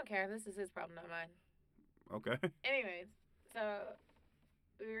 I don't care. This is his problem, not mine. Okay. Anyways, so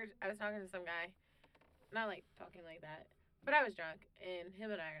I was talking to some guy, not like talking like that, but I was drunk, and him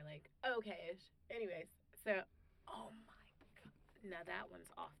and I are like, okay-ish. Anyways, so, oh my God. Now that one's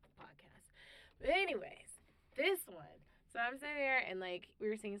off the podcast. But anyways, this one. So I'm sitting there and like we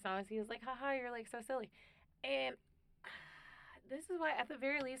were singing songs. He was like, haha, you're like so silly. And this is why at the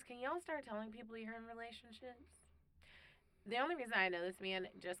very least, can y'all start telling people you're in relationships? The only reason I know this man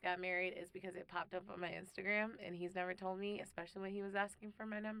just got married is because it popped up on my Instagram and he's never told me, especially when he was asking for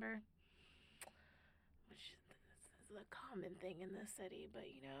my number. Which is a common thing in this city, but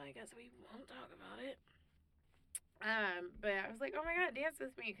you know, I guess we won't talk about it. But I was like, oh my god, dance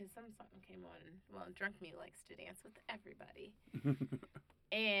with me, because some song came on. Well, Drunk Me likes to dance with everybody.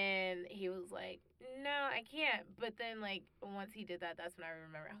 And he was like, no, I can't. But then, like, once he did that, that's when I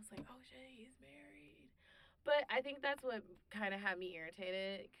remember. I was like, oh shit, he's married. But I think that's what kind of had me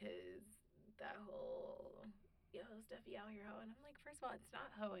irritated, because that whole, yo, Steffi out here hoeing. I'm like, first of all, it's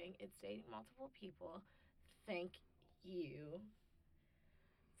not hoeing, it's dating multiple people. Thank you.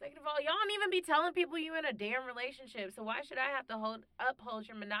 Second of all, y'all don't even be telling people you in a damn relationship, so why should I have to uphold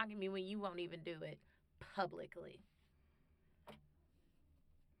your monogamy when you won't even do it publicly?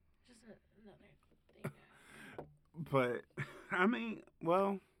 Just another thing. But I mean,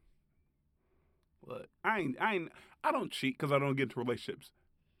 well, look, I don't cheat because I don't get into relationships.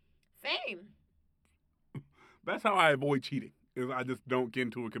 Same. That's how I avoid cheating. Is I just don't get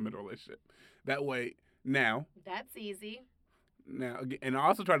into a committed relationship. That way, now, That's easy. and I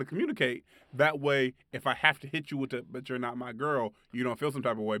also try to communicate that way. If I have to hit you with it, but you're not my girl, you don't feel some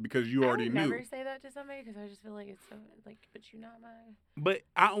type of way because you already I would knew. never say that to somebody because I just feel like it's so like, but you're not my. But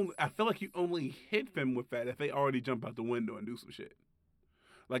I feel like you only hit them with that if they already jump out the window and do some shit.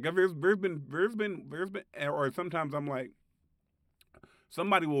 Like if there's been, or sometimes I'm like,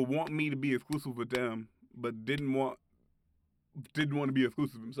 somebody will want me to be exclusive with them, but didn't want to be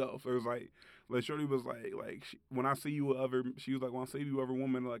exclusive themselves. So it was like Shorty was like when I see you with other, she was like, when I see you with other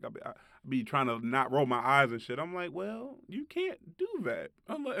women, like I be trying to not roll my eyes and shit. I'm like, well, you can't do that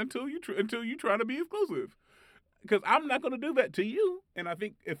until you try to be exclusive, because I'm not gonna do that to you. And I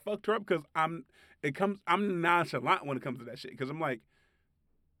think it fucked her up because I'm nonchalant when it comes to that shit, because I'm like,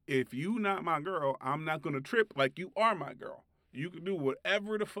 if you not my girl, I'm not gonna trip like you are my girl. You can do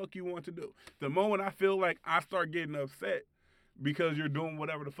whatever the fuck you want to do. The moment I feel like I start getting upset because you're doing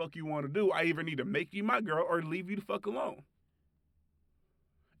whatever the fuck you want to do, I either need to make you my girl or leave you the fuck alone.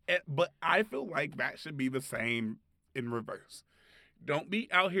 But I feel like that should be the same in reverse. Don't be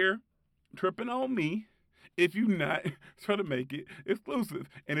out here tripping on me if you not trying to make it exclusive.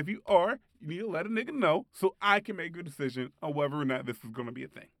 And if you are, you need to let a nigga know so I can make a decision on whether or not this is going to be a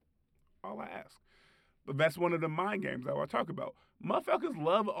thing. All I ask. But that's one of the mind games that I talk about. Motherfuckers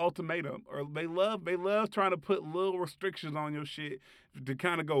love ultimatum, or they love trying to put little restrictions on your shit to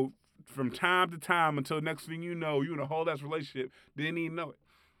kind of go from time to time until next thing you know, you in a whole ass relationship, didn't even know it.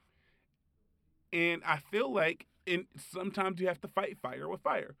 And I feel like sometimes you have to fight fire with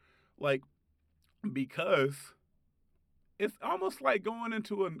fire. Like, because it's almost like going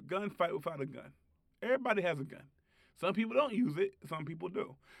into a gunfight without a gun. Everybody has a gun. Some people don't use it, some people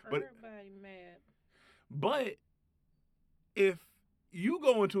do. But Everybody mad. But if you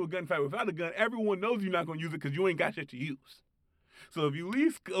go into a gunfight without a gun, everyone knows you're not going to use it because you ain't got shit to use. So if you at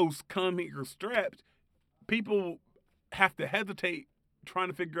least come here strapped, people have to hesitate trying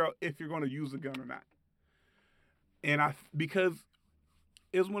to figure out if you're going to use a gun or not. And because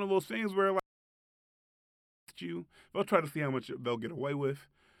it's one of those things where, like, they'll try to see how much they'll get away with.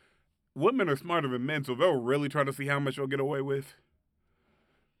 Women are smarter than men, so they'll really try to see how much they'll get away with.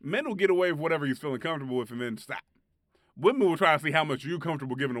 Men will get away with whatever he's feeling comfortable with and then stop. Women will try to see how much you're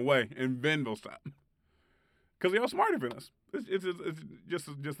comfortable giving away, and then they'll stop. Because they're all smarter than us. It's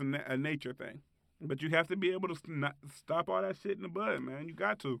just a nature thing. But you have to be able to stop all that shit in the bud, man. You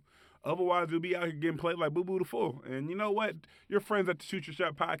got to. Otherwise, you'll be out here getting played like Boo Boo the Fool. And you know what? Your friends at the Shoot Your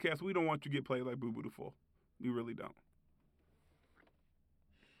Shot podcast, we don't want you to get played like Boo Boo the Fool. We really don't.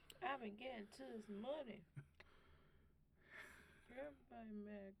 I've been getting to this money. Everybody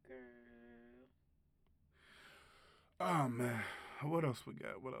mad, girl. Oh, man. What else we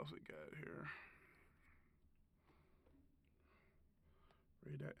got here?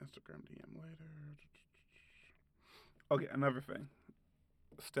 Read that Instagram DM later. Okay, another thing.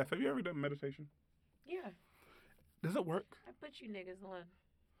 Steph, have you ever done meditation? Yeah, Does it work? I put you niggas on.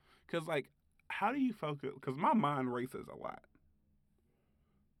 Because, like, how do you focus? Because my mind races a lot.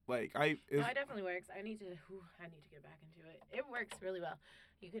 Like, No, it definitely works. I need to get back into it. It works really well.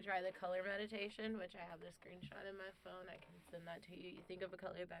 You could try the color meditation, which I have the screenshot in my phone. I can send that to you. You think of a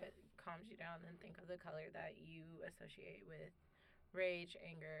color that calms you down, then think of the color that you associate with rage,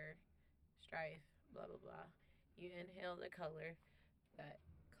 anger, strife, blah, blah, blah. You inhale the color that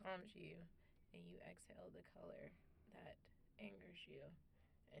calms you, and you exhale the color that angers you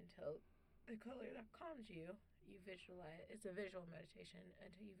until the color that calms you. You visualize. It's a visual meditation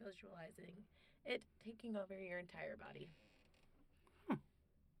until you visualizing it taking over your entire body.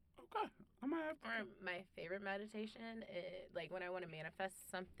 Okay. I might have to. Or my favorite meditation, like when I want to manifest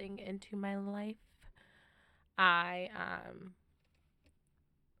something into my life, I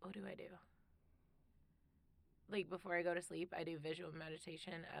what do I do? Like before I go to sleep, I do visual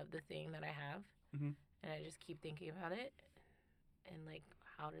meditation of the thing that I have, Mhm. and I just keep thinking about it, and like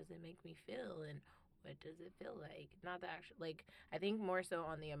how does it make me feel, and what does it feel like? Not the actual, like I think more so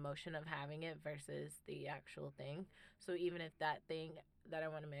on the emotion of having it versus the actual thing. So even if that thing that I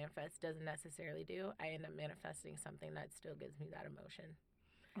want to manifest doesn't necessarily do, I end up manifesting something that still gives me that emotion.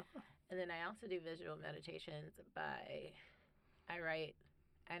 And then I also do visual meditations by I write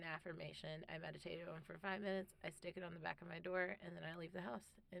an affirmation. I meditate on for 5 minutes. I stick it on the back of my door, and then I leave the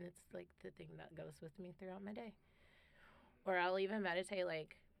house. And it's like the thing that goes with me throughout my day. Or I'll even meditate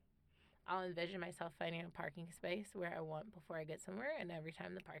like I'll envision myself finding a parking space where I want before I get somewhere, and every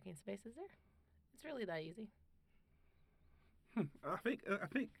time the parking space is there. It's really that easy. I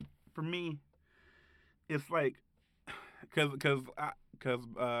think for me, it's like, cause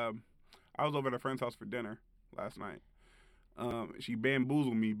I was over at a friend's house for dinner last night. She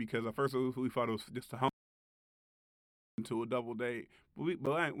bamboozled me because at first we thought it was just a home to a double date,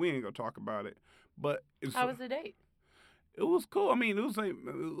 but we ain't gonna talk about it. But How was the date? it was cool. I mean, it was a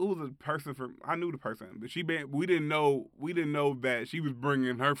person from I knew the person, but we didn't know that she was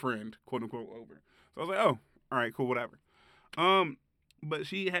bringing her friend, quote unquote, over. So I was like, oh, all right, cool, whatever. But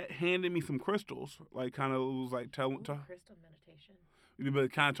she had handed me some crystals, like kind of was like Crystal meditation.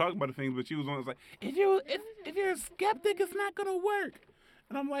 but kind of talking about the things. But she was on. It's like if you're a skeptic, it's not gonna work.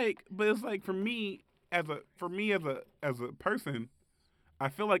 And I'm like, but it's like for me as a person, I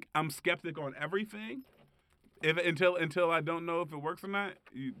feel like I'm skeptic on everything. Until I don't know if it works or not.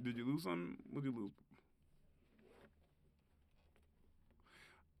 Did you lose something? What did you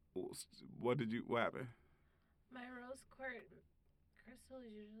lose? What happened? My rose quartz crystal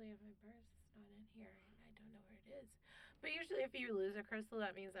is usually in my purse. It's not in here, and I don't know where it is. But usually, if you lose a crystal,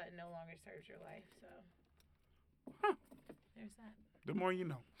 that means that it no longer serves your life. So, there's that. The more you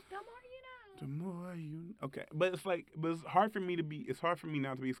know. The more you know. The more you. Okay, but it's hard for me to be. It's hard for me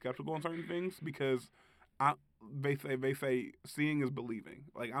not to be skeptical on certain things because they say seeing is believing.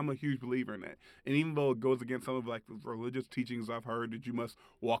 Like I'm a huge believer in that. And even though it goes against some of like the religious teachings I've heard that you must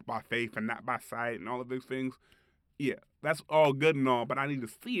walk by faith and not by sight and all of those things, yeah, that's all good and all, but I need to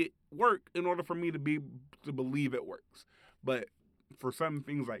see it work in order for me to believe it works. But for some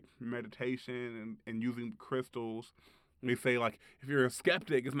things like meditation and using crystals, they say like if you're a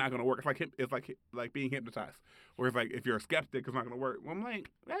skeptic, it's not gonna work. It's like being hypnotized, where it's like if you're a skeptic, it's not gonna work. Well, I'm like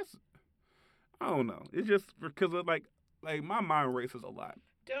that's I don't know. It's just because of like my mind races a lot.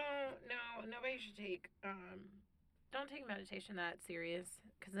 Nobody should take don't take meditation that serious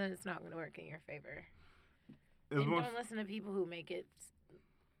because then it's not going to work in your favor. And don't listen to people who make it.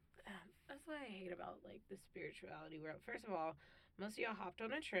 That's what I hate about like the spirituality world. First of all, most of y'all hopped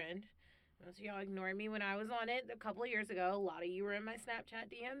on a trend. Most of y'all ignored me when I was on it a couple of years ago. A lot of you were in my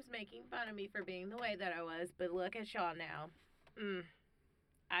Snapchat DMs making fun of me for being the way that I was. But look at y'all now.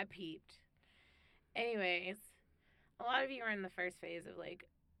 I peeped. Anyways, a lot of you are in the first phase of like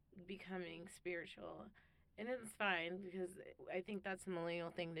becoming spiritual, and it's fine because I think that's the millennial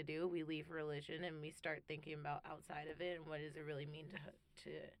thing to do. We leave religion and we start thinking about outside of it and what does it really mean to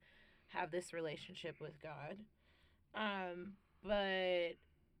have this relationship with God. But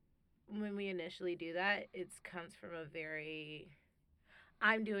when we initially do that, it comes from a very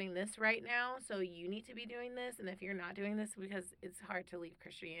I'm doing this right now, so you need to be doing this. And if you're not doing this, because it's hard to leave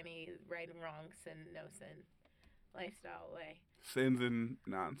Christianity, right and wrong, sin, no sin, lifestyle way. Sins and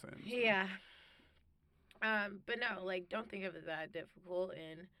nonsense. Yeah. But no, like, don't think of it that difficult,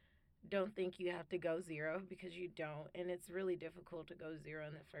 and don't think you have to go zero because you don't. And it's really difficult to go zero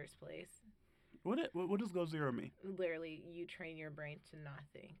in the first place. What does go zero mean? Literally, you train your brain to not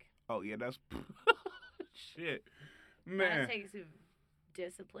think. Oh yeah, that's shit, man. That takes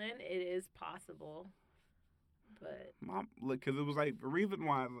discipline. It is possible, but because it was like the reason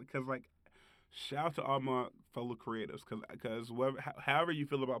why, because like shout out to all my fellow creatives, because however you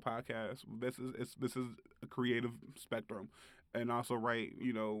feel about podcasts, this is a creative spectrum, and also write,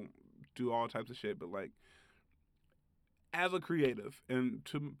 do all types of shit, but like as a creative and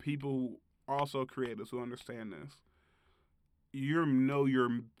to people who are also creatives who understand this, your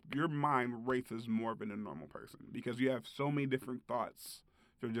mind races more than a normal person because you have so many different thoughts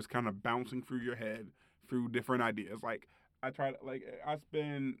that are just kind of bouncing through your head through different ideas. Like I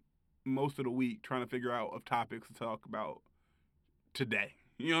spend most of the week trying to figure out of topics to talk about today.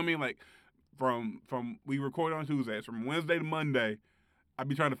 You know what I mean? Like from we record on Tuesdays, from Wednesday to Monday, I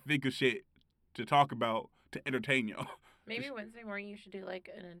be trying to think of shit to talk about to entertain y'all. Maybe Wednesday morning you should do like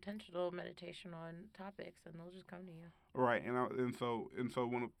an intentional meditation on topics, and they'll just come to you. Right, and so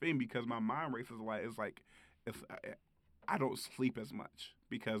one thing, because my mind races a lot, it's like it's I don't sleep as much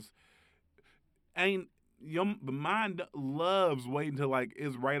because the mind loves waiting till like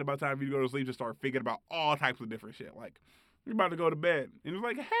it's right about time for you to go to sleep to start thinking about all types of different shit. Like you're about to go to bed, and it's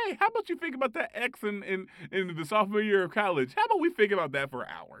like, hey, how about you think about that ex in the sophomore year of college? How about we think about that for an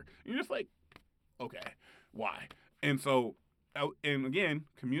hour? And you're just like, okay, why? And so, and again,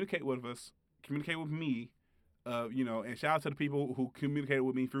 communicate with us, communicate with me, and shout out to the people who communicated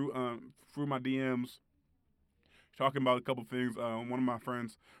with me through my DMs, talking about a couple things. One of my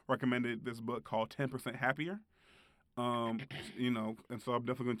friends recommended this book called 10% Happier. And so I'm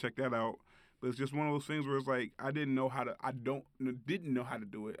definitely gonna check that out. But it's just one of those things where it's like I didn't know how to do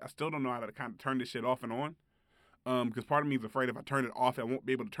it. I still don't know how to kind of turn this shit off and on. Because part of me is afraid if I turn it off, I won't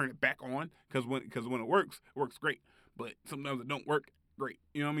be able to turn it back on. Because when it works great. But sometimes it don't work great.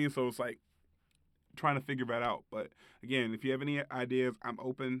 You know what I mean? So it's like trying to figure that out. But again, if you have any ideas, I'm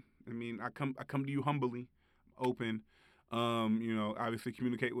open. I mean, I come to you humbly, open. Obviously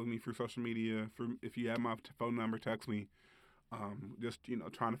communicate with me through social media. If you have my phone number, text me. Just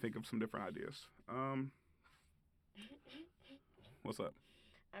trying to think of some different ideas. What's up?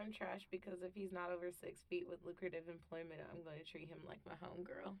 I'm trash because if he's not over 6 feet with lucrative employment, I'm going to treat him like my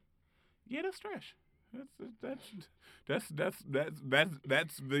homegirl. Yeah, that's trash. That's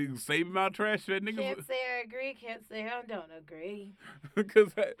the same amount of trash that niggas. Can't say I agree. Can't say I don't agree.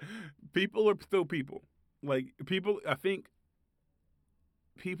 Because people are still people. Like I think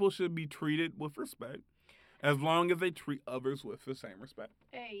people should be treated with respect, as long as they treat others with the same respect.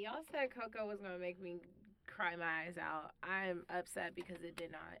 Hey, y'all said Coco was going to make me cry my eyes out. I'm upset because it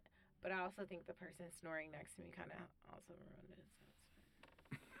did not. But I also think the person snoring next to me kind of also ruined it.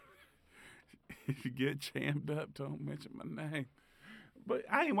 If you get jammed up, don't mention my name. But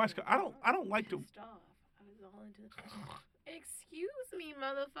I ain't watched. I don't like to. Stop. I was all into. Excuse me,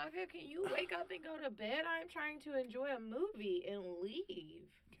 motherfucker. Can you wake up and go to bed? I'm trying to enjoy a movie and leave.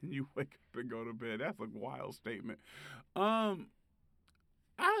 Can you wake up and go to bed? That's a wild statement. I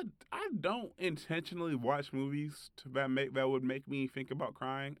don't intentionally watch movies that would make me think about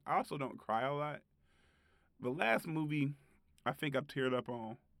crying. I also don't cry a lot. The last movie I think I teared up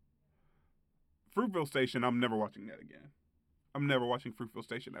on, Fruitville Station. I'm never watching that again. I'm never watching Fruitville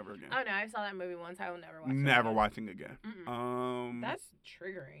Station ever again. Oh no, I saw that movie once. I will never watch it. Never watching again. That's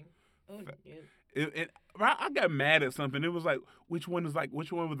triggering. Oh, I got mad at something. It was like which one was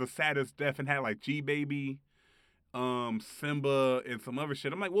the saddest death, and had like G Baby, Simba, and some other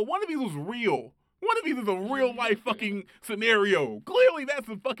shit. I'm like, well, one of these was real. One of these is a real life fucking scenario. Clearly, that's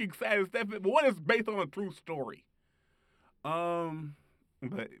the fucking saddest death, but one is based on a true story.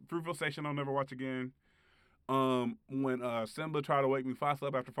 But Fruitville Station, I'll never watch again. When Simba tried to wake Mufasa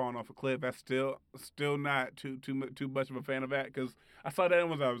up after falling off a cliff, that's still not too much of a fan of that, because I saw that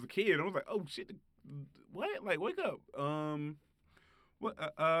when I was a kid. I was like, oh shit, what? Like, wake up.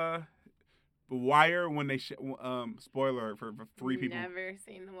 The Wire, when they spoiler for 3 people. Never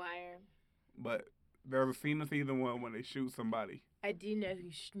seen The Wire. But there's a scene in season 1 when they shoot somebody. I do know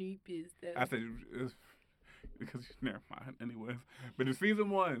who Snoop is though. I said because never mind. Anyways, but in season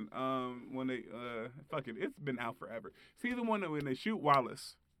 1, when they it's been out forever. Season 1, when they shoot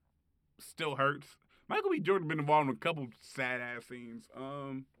Wallace, still hurts. Michael B. Jordan been involved in a couple sad ass scenes.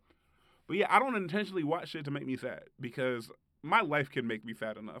 But yeah, I don't intentionally watch shit to make me sad, because my life can make me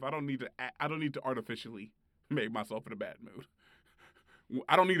sad enough. I don't need to artificially make myself in a bad mood.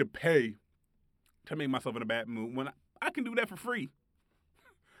 I don't need to pay to make myself in a bad mood when I can do that for free.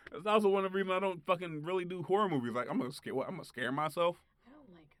 That's also one of the reasons I don't fucking really do horror movies. Like, I'm gonna scare myself. I don't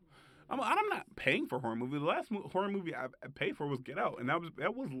like I'm not paying for horror movies. The last horror movie I paid for was Get Out, and that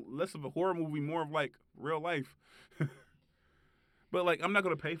was less of a horror movie, more of like real life. But like, I'm not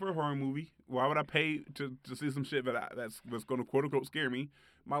gonna pay for a horror movie. Why would I pay to see some shit that's gonna quote unquote scare me?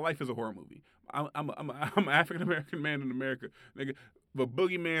 My life is a horror movie. I'm an African American man in America. Nigga, the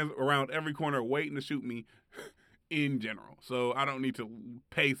boogeyman's around every corner waiting to shoot me. In general, so I don't need to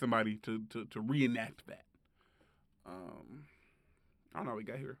pay somebody to reenact that. I don't know how we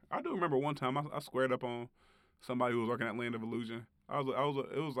got here. I do remember one time I squared up on somebody who was working at Land of Illusion. It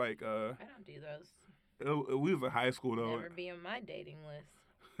was like I don't do those. We was in high school though. Never be on my dating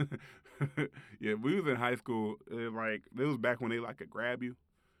list. Yeah, we was in high school. It was back when they like could grab you.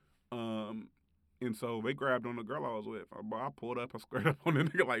 And so they grabbed on the girl I was with. I pulled up, I squared up on the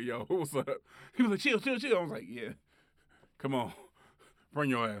nigga like, yo, what's up? He was like, chill. I was like, yeah, come on. Bring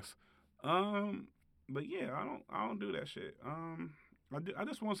your ass. But yeah, I don't do that shit. I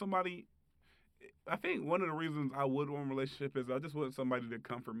just want somebody. I think one of the reasons I would want a relationship is I just want somebody to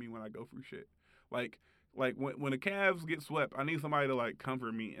comfort me when I go through shit. Like when the Cavs get swept, I need somebody to like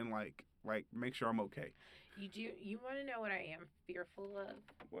comfort me and like make sure I'm okay. You want to know what I am fearful of?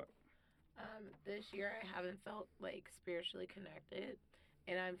 What? This year I haven't felt like spiritually connected,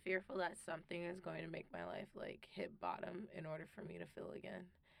 and I'm fearful that something is going to make my life like hit bottom in order for me to feel again,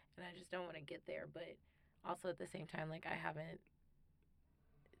 and I just don't want to get there. But also at the same time, like I haven't.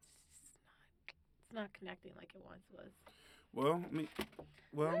 It's not connecting like it once was. Well, I mean,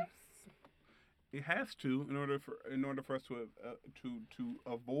 well, it has to in order for us to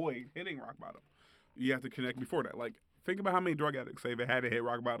avoid hitting rock bottom. You have to connect before that. Like, think about how many drug addicts say they had to hit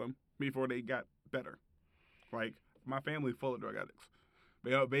rock bottom before they got better. Like, my family's full of drug addicts.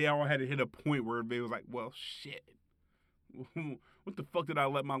 They all had to hit a point where they was like, well, shit. What the fuck did I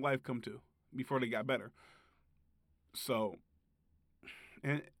let my life come to before they got better? So,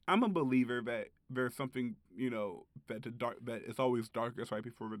 and I'm a believer that there's something, that that it's always darkest right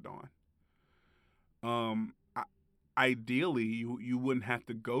before the dawn. I, ideally, you wouldn't have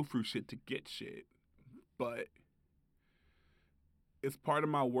to go through shit to get shit, but it's part of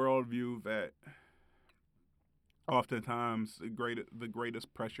my worldview that oftentimes the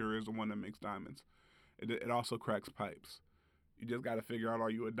greatest pressure is the one that makes diamonds. It also cracks pipes. You just got to figure out, are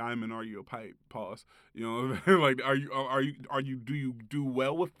you a diamond or are you a pipe? Pause. Like are you do you do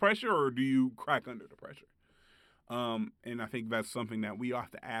well with pressure or do you crack under the pressure? And I think that's something that we have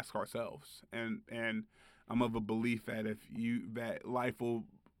to ask ourselves. And I'm of a belief that that life will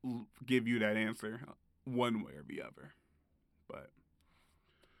give you that answer one way or the other. But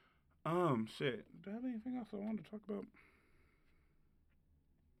shit. Do I have anything else I wanted to talk about?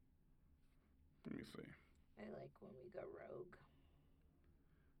 Let me see. I like when we go rogue.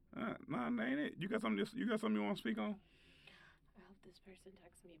 Nah, that ain't it. You got something you want to speak on? I hope this person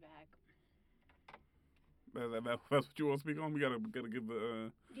texts me back. That's what you want to speak on? We gotta give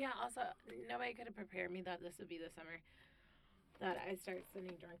the Yeah, also, nobody could have prepared me that this would be the summer that I start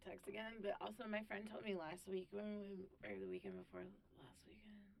sending drunk texts again. But also, my friend told me last week, or the weekend before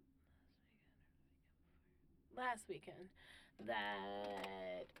last weekend,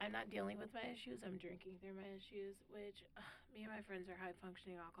 that I'm not dealing with my issues. I'm drinking through my issues, which me and my friends are high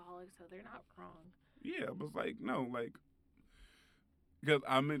functioning alcoholics, so they're not wrong. yeah, but like no, like because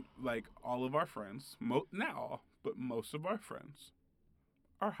I mean like all of our friends, not all, but most of our friends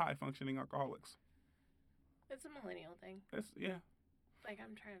are high functioning alcoholics. It's a millennial thing. Yeah. Like,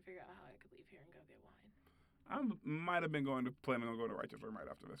 I'm trying to figure out how I could leave here and go get wine. I might have been planning on going to Righteous Room right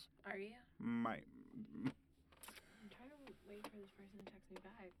after this. Are you? Might. I'm trying to wait for this person to text me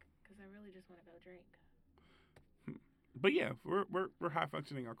back because I really just want to go drink. But yeah, we're high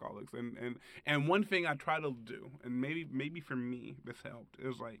functioning alcoholics, and one thing I try to do, and maybe for me this helped,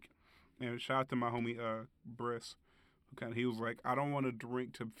 is like, and shout out to my homie Briss, who he was like, I don't want to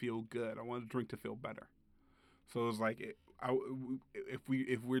drink to feel good, I want to drink to feel better. So it's like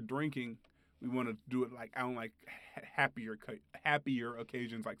if we're drinking, we want to do it like I don't like happier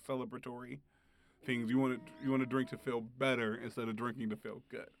occasions, like celebratory things. You want to drink to feel better instead of drinking to feel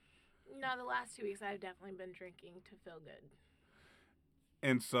good. No, the last 2 weeks I've definitely been drinking to feel good.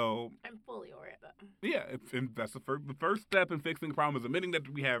 And so I'm fully over it though. yeah, and that's the first step in fixing the problem is admitting that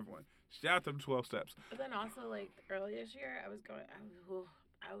we have one. Shout out to the 12 steps. But then also, like, early this year, I was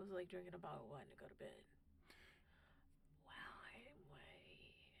like drinking a bottle of wine to go to bed. Wow, wait, this is what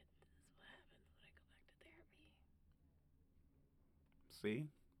happens when I go back to therapy. See?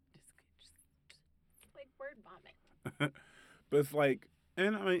 Just like word vomit. But it's like,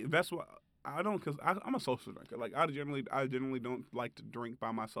 and I mean, that's what I don't, because I'm a social drinker. Like, I generally don't like to drink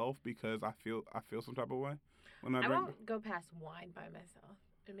by myself because I feel some type of way when I drink. won't go past wine by myself.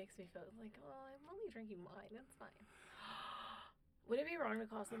 It makes me feel like, oh, I'm only drinking wine. That's fine. Would it be wrong to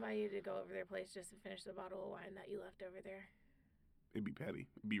call somebody to go over their place just to finish the bottle of wine that you left over there? It'd be petty.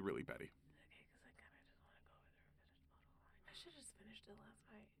 It'd be really petty. Okay, because I kind of just want to go over there and finish the bottle of wine. I should have just finished it last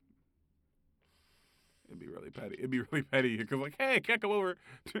night. It'd be really petty. It'd be really petty because like, hey, can't come over,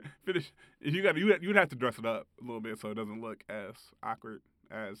 finish. You'd have to dress it up a little bit so it doesn't look as awkward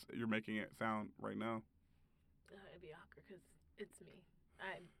as you're making it sound right now. It'd be awkward because it's me.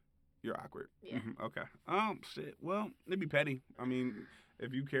 You're awkward. Yeah. Mm-hmm. Okay. Shit. Well, it'd be petty. I mean,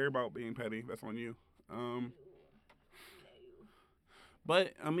 if you care about being petty, that's on you.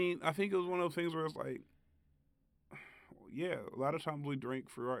 But I mean, I think it was one of those things where it's like, yeah, a lot of times we drink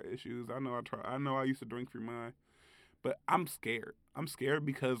for our issues. I know I used to drink for mine, but I'm scared. I'm scared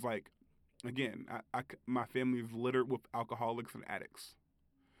because, like, again, my family is littered with alcoholics and addicts.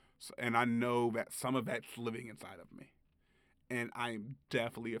 And I know that some of that's living inside of me, and I'm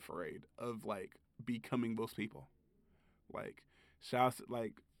definitely afraid of like becoming those people. Like, shouts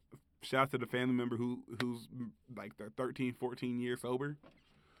like shouts to the family member who's like they're 13, 14 years sober.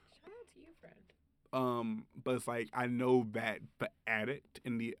 Shout out to you, friend. But it's like I know that the addict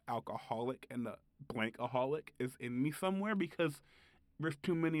and the alcoholic and the blankaholic is in me somewhere because there's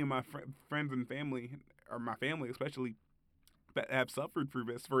too many of my friends and family, or my family especially, that have suffered through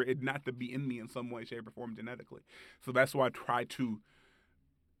this for it not to be in me in some way, shape, or form genetically. So that's why I try to,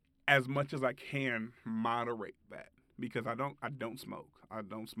 as much as I can, moderate that because I don't smoke. I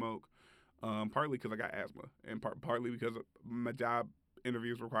don't smoke. Partly because I got asthma, and partly because my job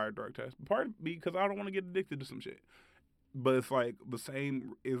interviews require drug tests. Part because I don't want to get addicted to some shit. But it's like the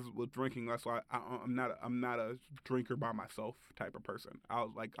same is with drinking. That's why I'm not a drinker by myself type of person. I'll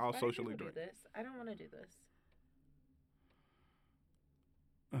Why do socially people drink. do this? I don't want to do this.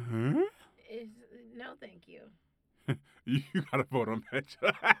 Uh-huh. No, thank you. You gotta vote on that.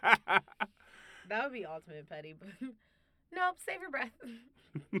 That would be ultimate petty, but nope, save your breath.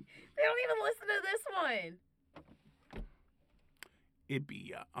 They don't even listen to this one. It be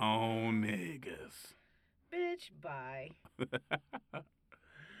your own niggas. Bitch, bye.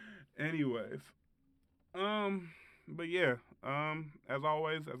 Anyways, but yeah, as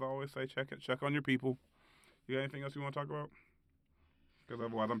always, say check on your people. You got anything else you want to talk about? Because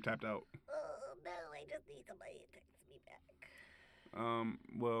otherwise, I'm tapped out. Oh, no, I just need somebody to text me back.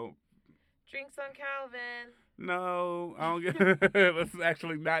 Well, Drinks on Calvin. no, I don't get. Let's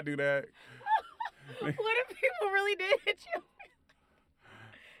actually not do that. What if people really did hit you?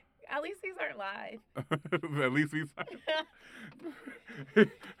 At least these aren't live. At least he's.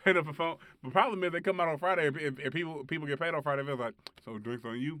 Hit up a phone. The problem is they come out on Friday. If people get paid on Friday, it's like, so drinks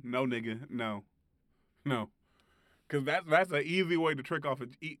on you? No, nigga, no. Because that's an easy way to trick off a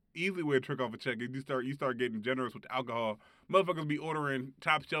check. Is you start getting generous with the alcohol. Motherfuckers be ordering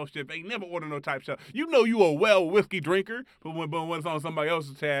top shelf shit. They ain't never order no top shelf. You know you a well whiskey drinker, but when it's on somebody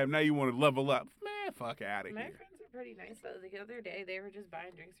else's tab, now you want to level up. Man, fuck out of My here. friends are pretty nice though. The other day they were just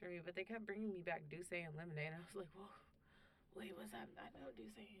buying drinks for me, but they kept bringing me back Douce and lemonade. I was like, whoa, wait, what's that? I know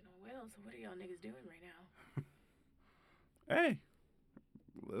Douce ain't on well, so what are y'all niggas doing right now? Hey,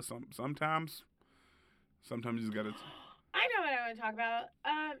 sometimes you just gotta. I know what I want to talk about.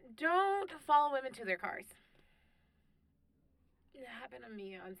 Don't follow women to their cars. It happened to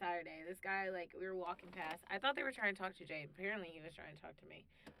me on Saturday. This guy, like, we were walking past. I thought they were trying to talk to Jay. Apparently, he was trying to talk to me.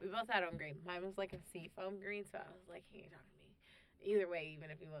 We both had on green. Mine was like a seafoam green, so I was like, he ain't talking to me. Either way,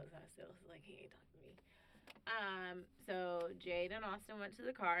 even if he was, I still was like, he ain't talking to me. So Jade and Austin went to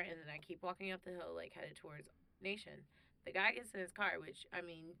the car, and then I keep walking up the hill, like, headed towards Nation. The guy gets in his car, which, I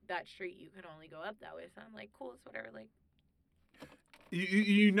mean, that street, you can only go up that way. So I'm like, cool, it's whatever, like.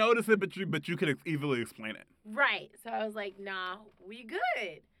 You notice it, but you could easily explain it. Right. So I was like, nah, we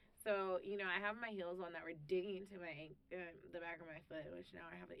good. So, you know, I have my heels on that were digging into the back of my foot, which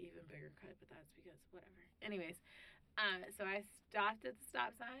now I have an even bigger cut, but that's because whatever. Anyways, so I stopped at the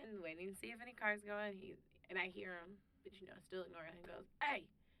stop sign, waiting to see if any cars go in. And I hear him, but, you know, still ignoring him. He goes, hey.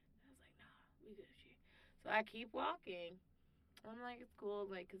 I was like, nah, we good, G. So I keep walking. I'm like, it's cool,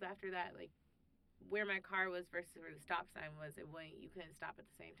 like, because after that, like, where my car was versus where the stop sign was, you couldn't stop at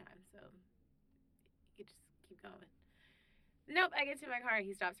the same time. So you just keep going. Nope, I get to my car.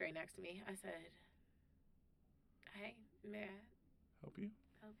 He stops right next to me. I said, hey, may I Help you?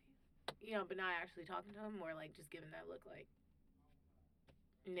 You know, but not actually talking to him, more like just giving that look like,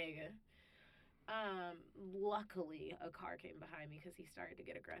 nigga. Luckily, a car came behind me because he started to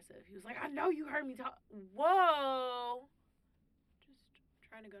get aggressive. He was like, I know you heard me talk. Whoa.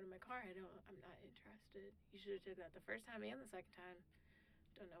 Trying to go to my car. I'm not interested. You should have took that the first time and the second time.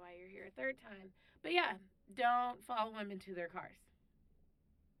 Don't know why you're here a third time. But yeah, don't follow women to their cars.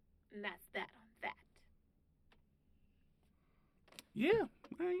 And that's that on that. Yeah,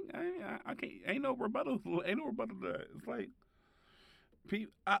 I can't. Ain't no rebuttal. Ain't no rebuttal to that. It's like, Thank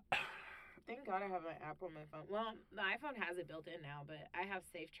God I have an app on my phone. Well, the iPhone has it built in now, but I have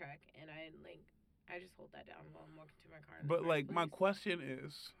Safe Track, and I just hold that down while I'm walking to my car. But like, my question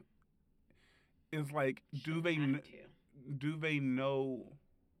is like, do they know?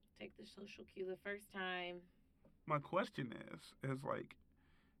 Take the social cue the first time. My question is like,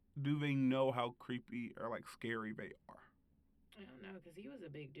 do they know how creepy or like scary they are? I don't know, because he was a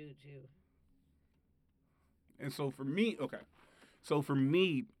big dude too. And so for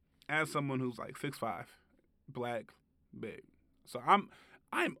me, as someone who's like 6'5", black, big, so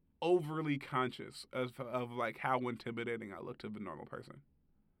I'm overly conscious of like how intimidating I look to the normal person,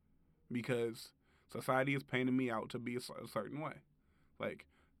 because society is painting me out to be a certain way. Like,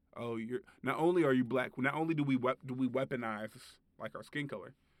 Oh, you're not only are you black, not only do we weaponize like our skin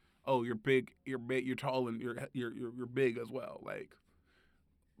color. Oh, you're big, you're tall, and you're big as well. Like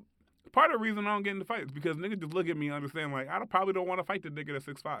part of the reason I don't get into fights is because niggas just look at me and understand like probably don't want to fight the nigga that's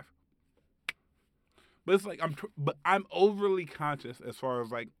 6'5". But it's like but I'm overly conscious as far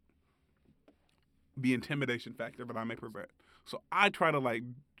as like the intimidation factor that I may present. So I try to like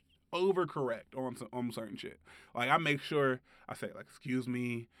overcorrect on certain shit. Like I make sure I say like excuse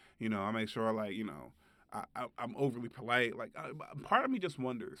me, I make sure like I'm overly polite. Like part of me just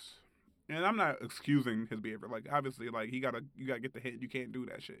wonders, and I'm not excusing his behavior. Like obviously like you gotta get the hit. You can't do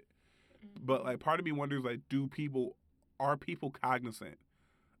that shit. But like part of me wonders like are people cognizant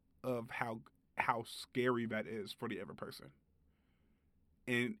of how scary that is for the other person?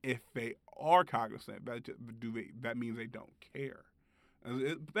 And if they are cognizant, that means they don't care.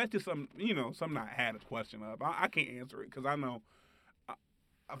 That's just something I had a question of. I can't answer it because I know.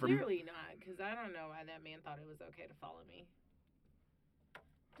 Clearly not, because I don't know why that man thought it was okay to follow me.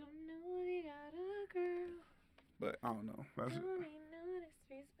 Don't know you got a girl. But I don't know. That's, don't need no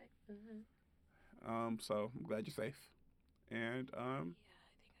disrespect. So I'm glad you're safe. And Yeah, I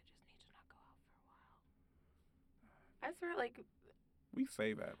think I just need to not go out for a while. I swear, like we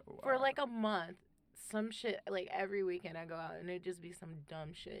say that a lot. for like a month, some shit like every weekend I go out and it'd just be some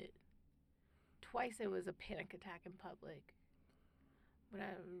dumb shit. Twice it was a panic attack in public. But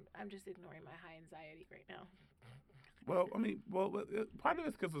I'm just ignoring my high anxiety right now. Well, I mean, part of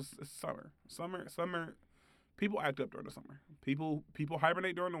it's because it's summer. Summer. People act up during the summer. People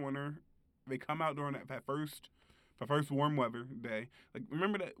hibernate during the winter. They come out during that first warm weather day. Like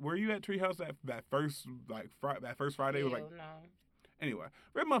remember that? Were you at Treehouse that first Friday was like? No. Anyway,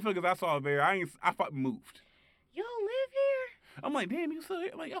 red motherfuckers I saw there. I fucking moved. Y'all live here? I'm like, damn, you still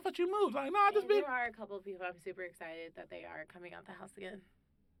here? Like, I thought you moved. Like, nah, I just been. There are a couple of people I'm super excited that they are coming out the house again.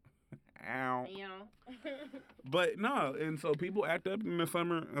 Ow. You know? But no, and so people act up in the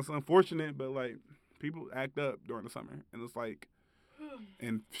summer. It's unfortunate, but like people act up during the summer, and it's like,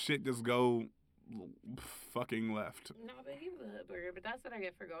 and shit just go fucking left. No, but he was a hood burger. But that's what I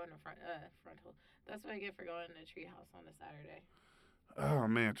get for going to frontal. That's what I get for going to Treehouse on a Saturday. Oh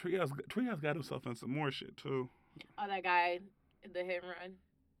man, Treehouse got himself in some more shit too. Oh, that guy, the hit and run,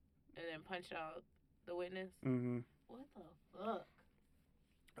 and then punched out the witness. Mm-hmm. What the fuck?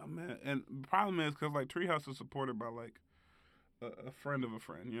 Oh man, and the problem is because like Treehouse is supported by like a friend of a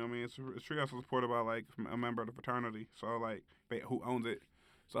friend. You know what I mean? Treehouse is supported by like a member of the fraternity. So like who owns it.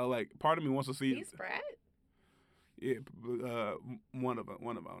 So like part of me wants to see. He's frat? Yeah, one of the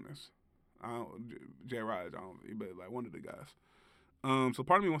owners. Jay Raj, I don't, but like one of the guys. So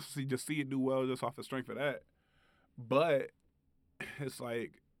part of me wants to see it do well just off the strength of that. But it's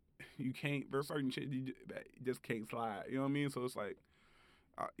like you can't. There's certain shit that you just can't slide. You know what I mean? So it's like,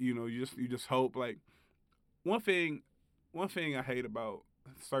 you just hope. Like one thing I hate about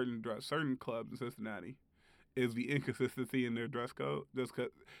certain clubs in Cincinnati is the inconsistency in their dress code. Just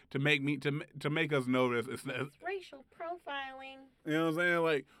to make us know that it's racial profiling. You know what I'm saying?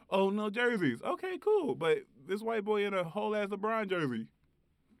 Like, oh, no jerseys. Okay, cool. But this white boy in a whole ass LeBron jersey.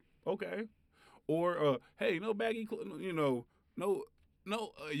 Okay. Or hey, no baggy, no,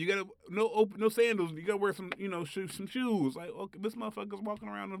 you gotta no sandals. You gotta wear some, some shoes. Like, okay, this motherfucker's walking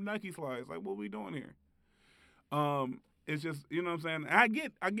around with Nike slides. Like, what we doing here? It's just, you know what I'm saying.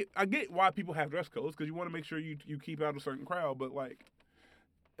 And I get why people have dress codes because you want to make sure you keep out a certain crowd. But like,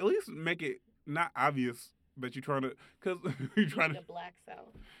 at least make it not obvious that you're trying to, because you're trying to. The Black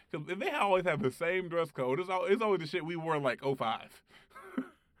South. Because if they always have the same dress code, it's always the shit we wore in like 05.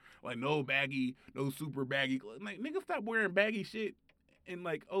 Like no baggy, no super baggy. Like niggas stop wearing baggy shit in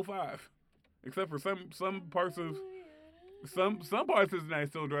like 05. Except for some parts of some parts of Cincinnati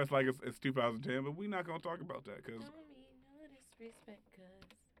still dress like it's 2010, but we're not gonna talk about that because. Don't mean no disrespect, 'cause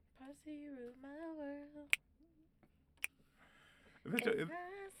pussy ruled my world.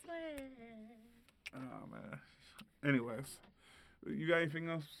 Oh man. Anyways, you got anything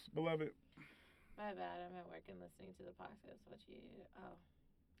else, beloved? My bad. I'm at work and listening to the podcast.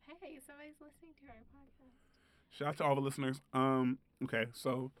 Hey, somebody's listening to our podcast. Shout out to all the listeners. Okay,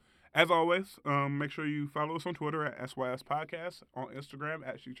 so as always, make sure you follow us on Twitter at SYS Podcast, on Instagram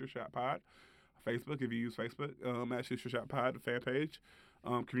at Shoot Your Shot Pod, Facebook if you use Facebook at Shoot Your Shot Pod, the fan page.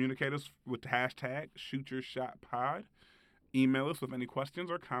 Communicate us with the hashtag Shoot Your Shot Pod. Email us with any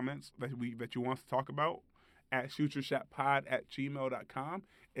questions or comments that you want us to talk about at shootyourshotpod@gmail.com.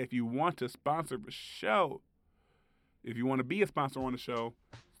 If you want to sponsor the show, if you want to be a sponsor on the show,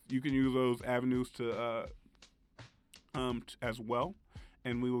 you can use those avenues to as well,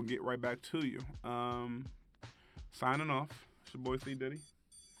 and we will get right back to you. Signing off. It's your boy C Diddy.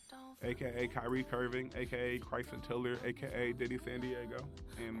 aka Kyrie Curving, aka Christ Tiller, aka Diddy San Diego,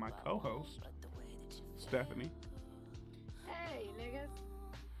 and my co-host, Stephanie. Hey, niggas.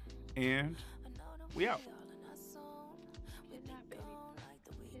 And we out. Good night, baby.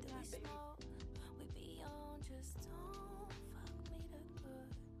 Good night, baby.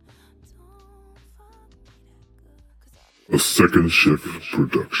 A Second Shift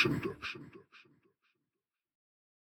production.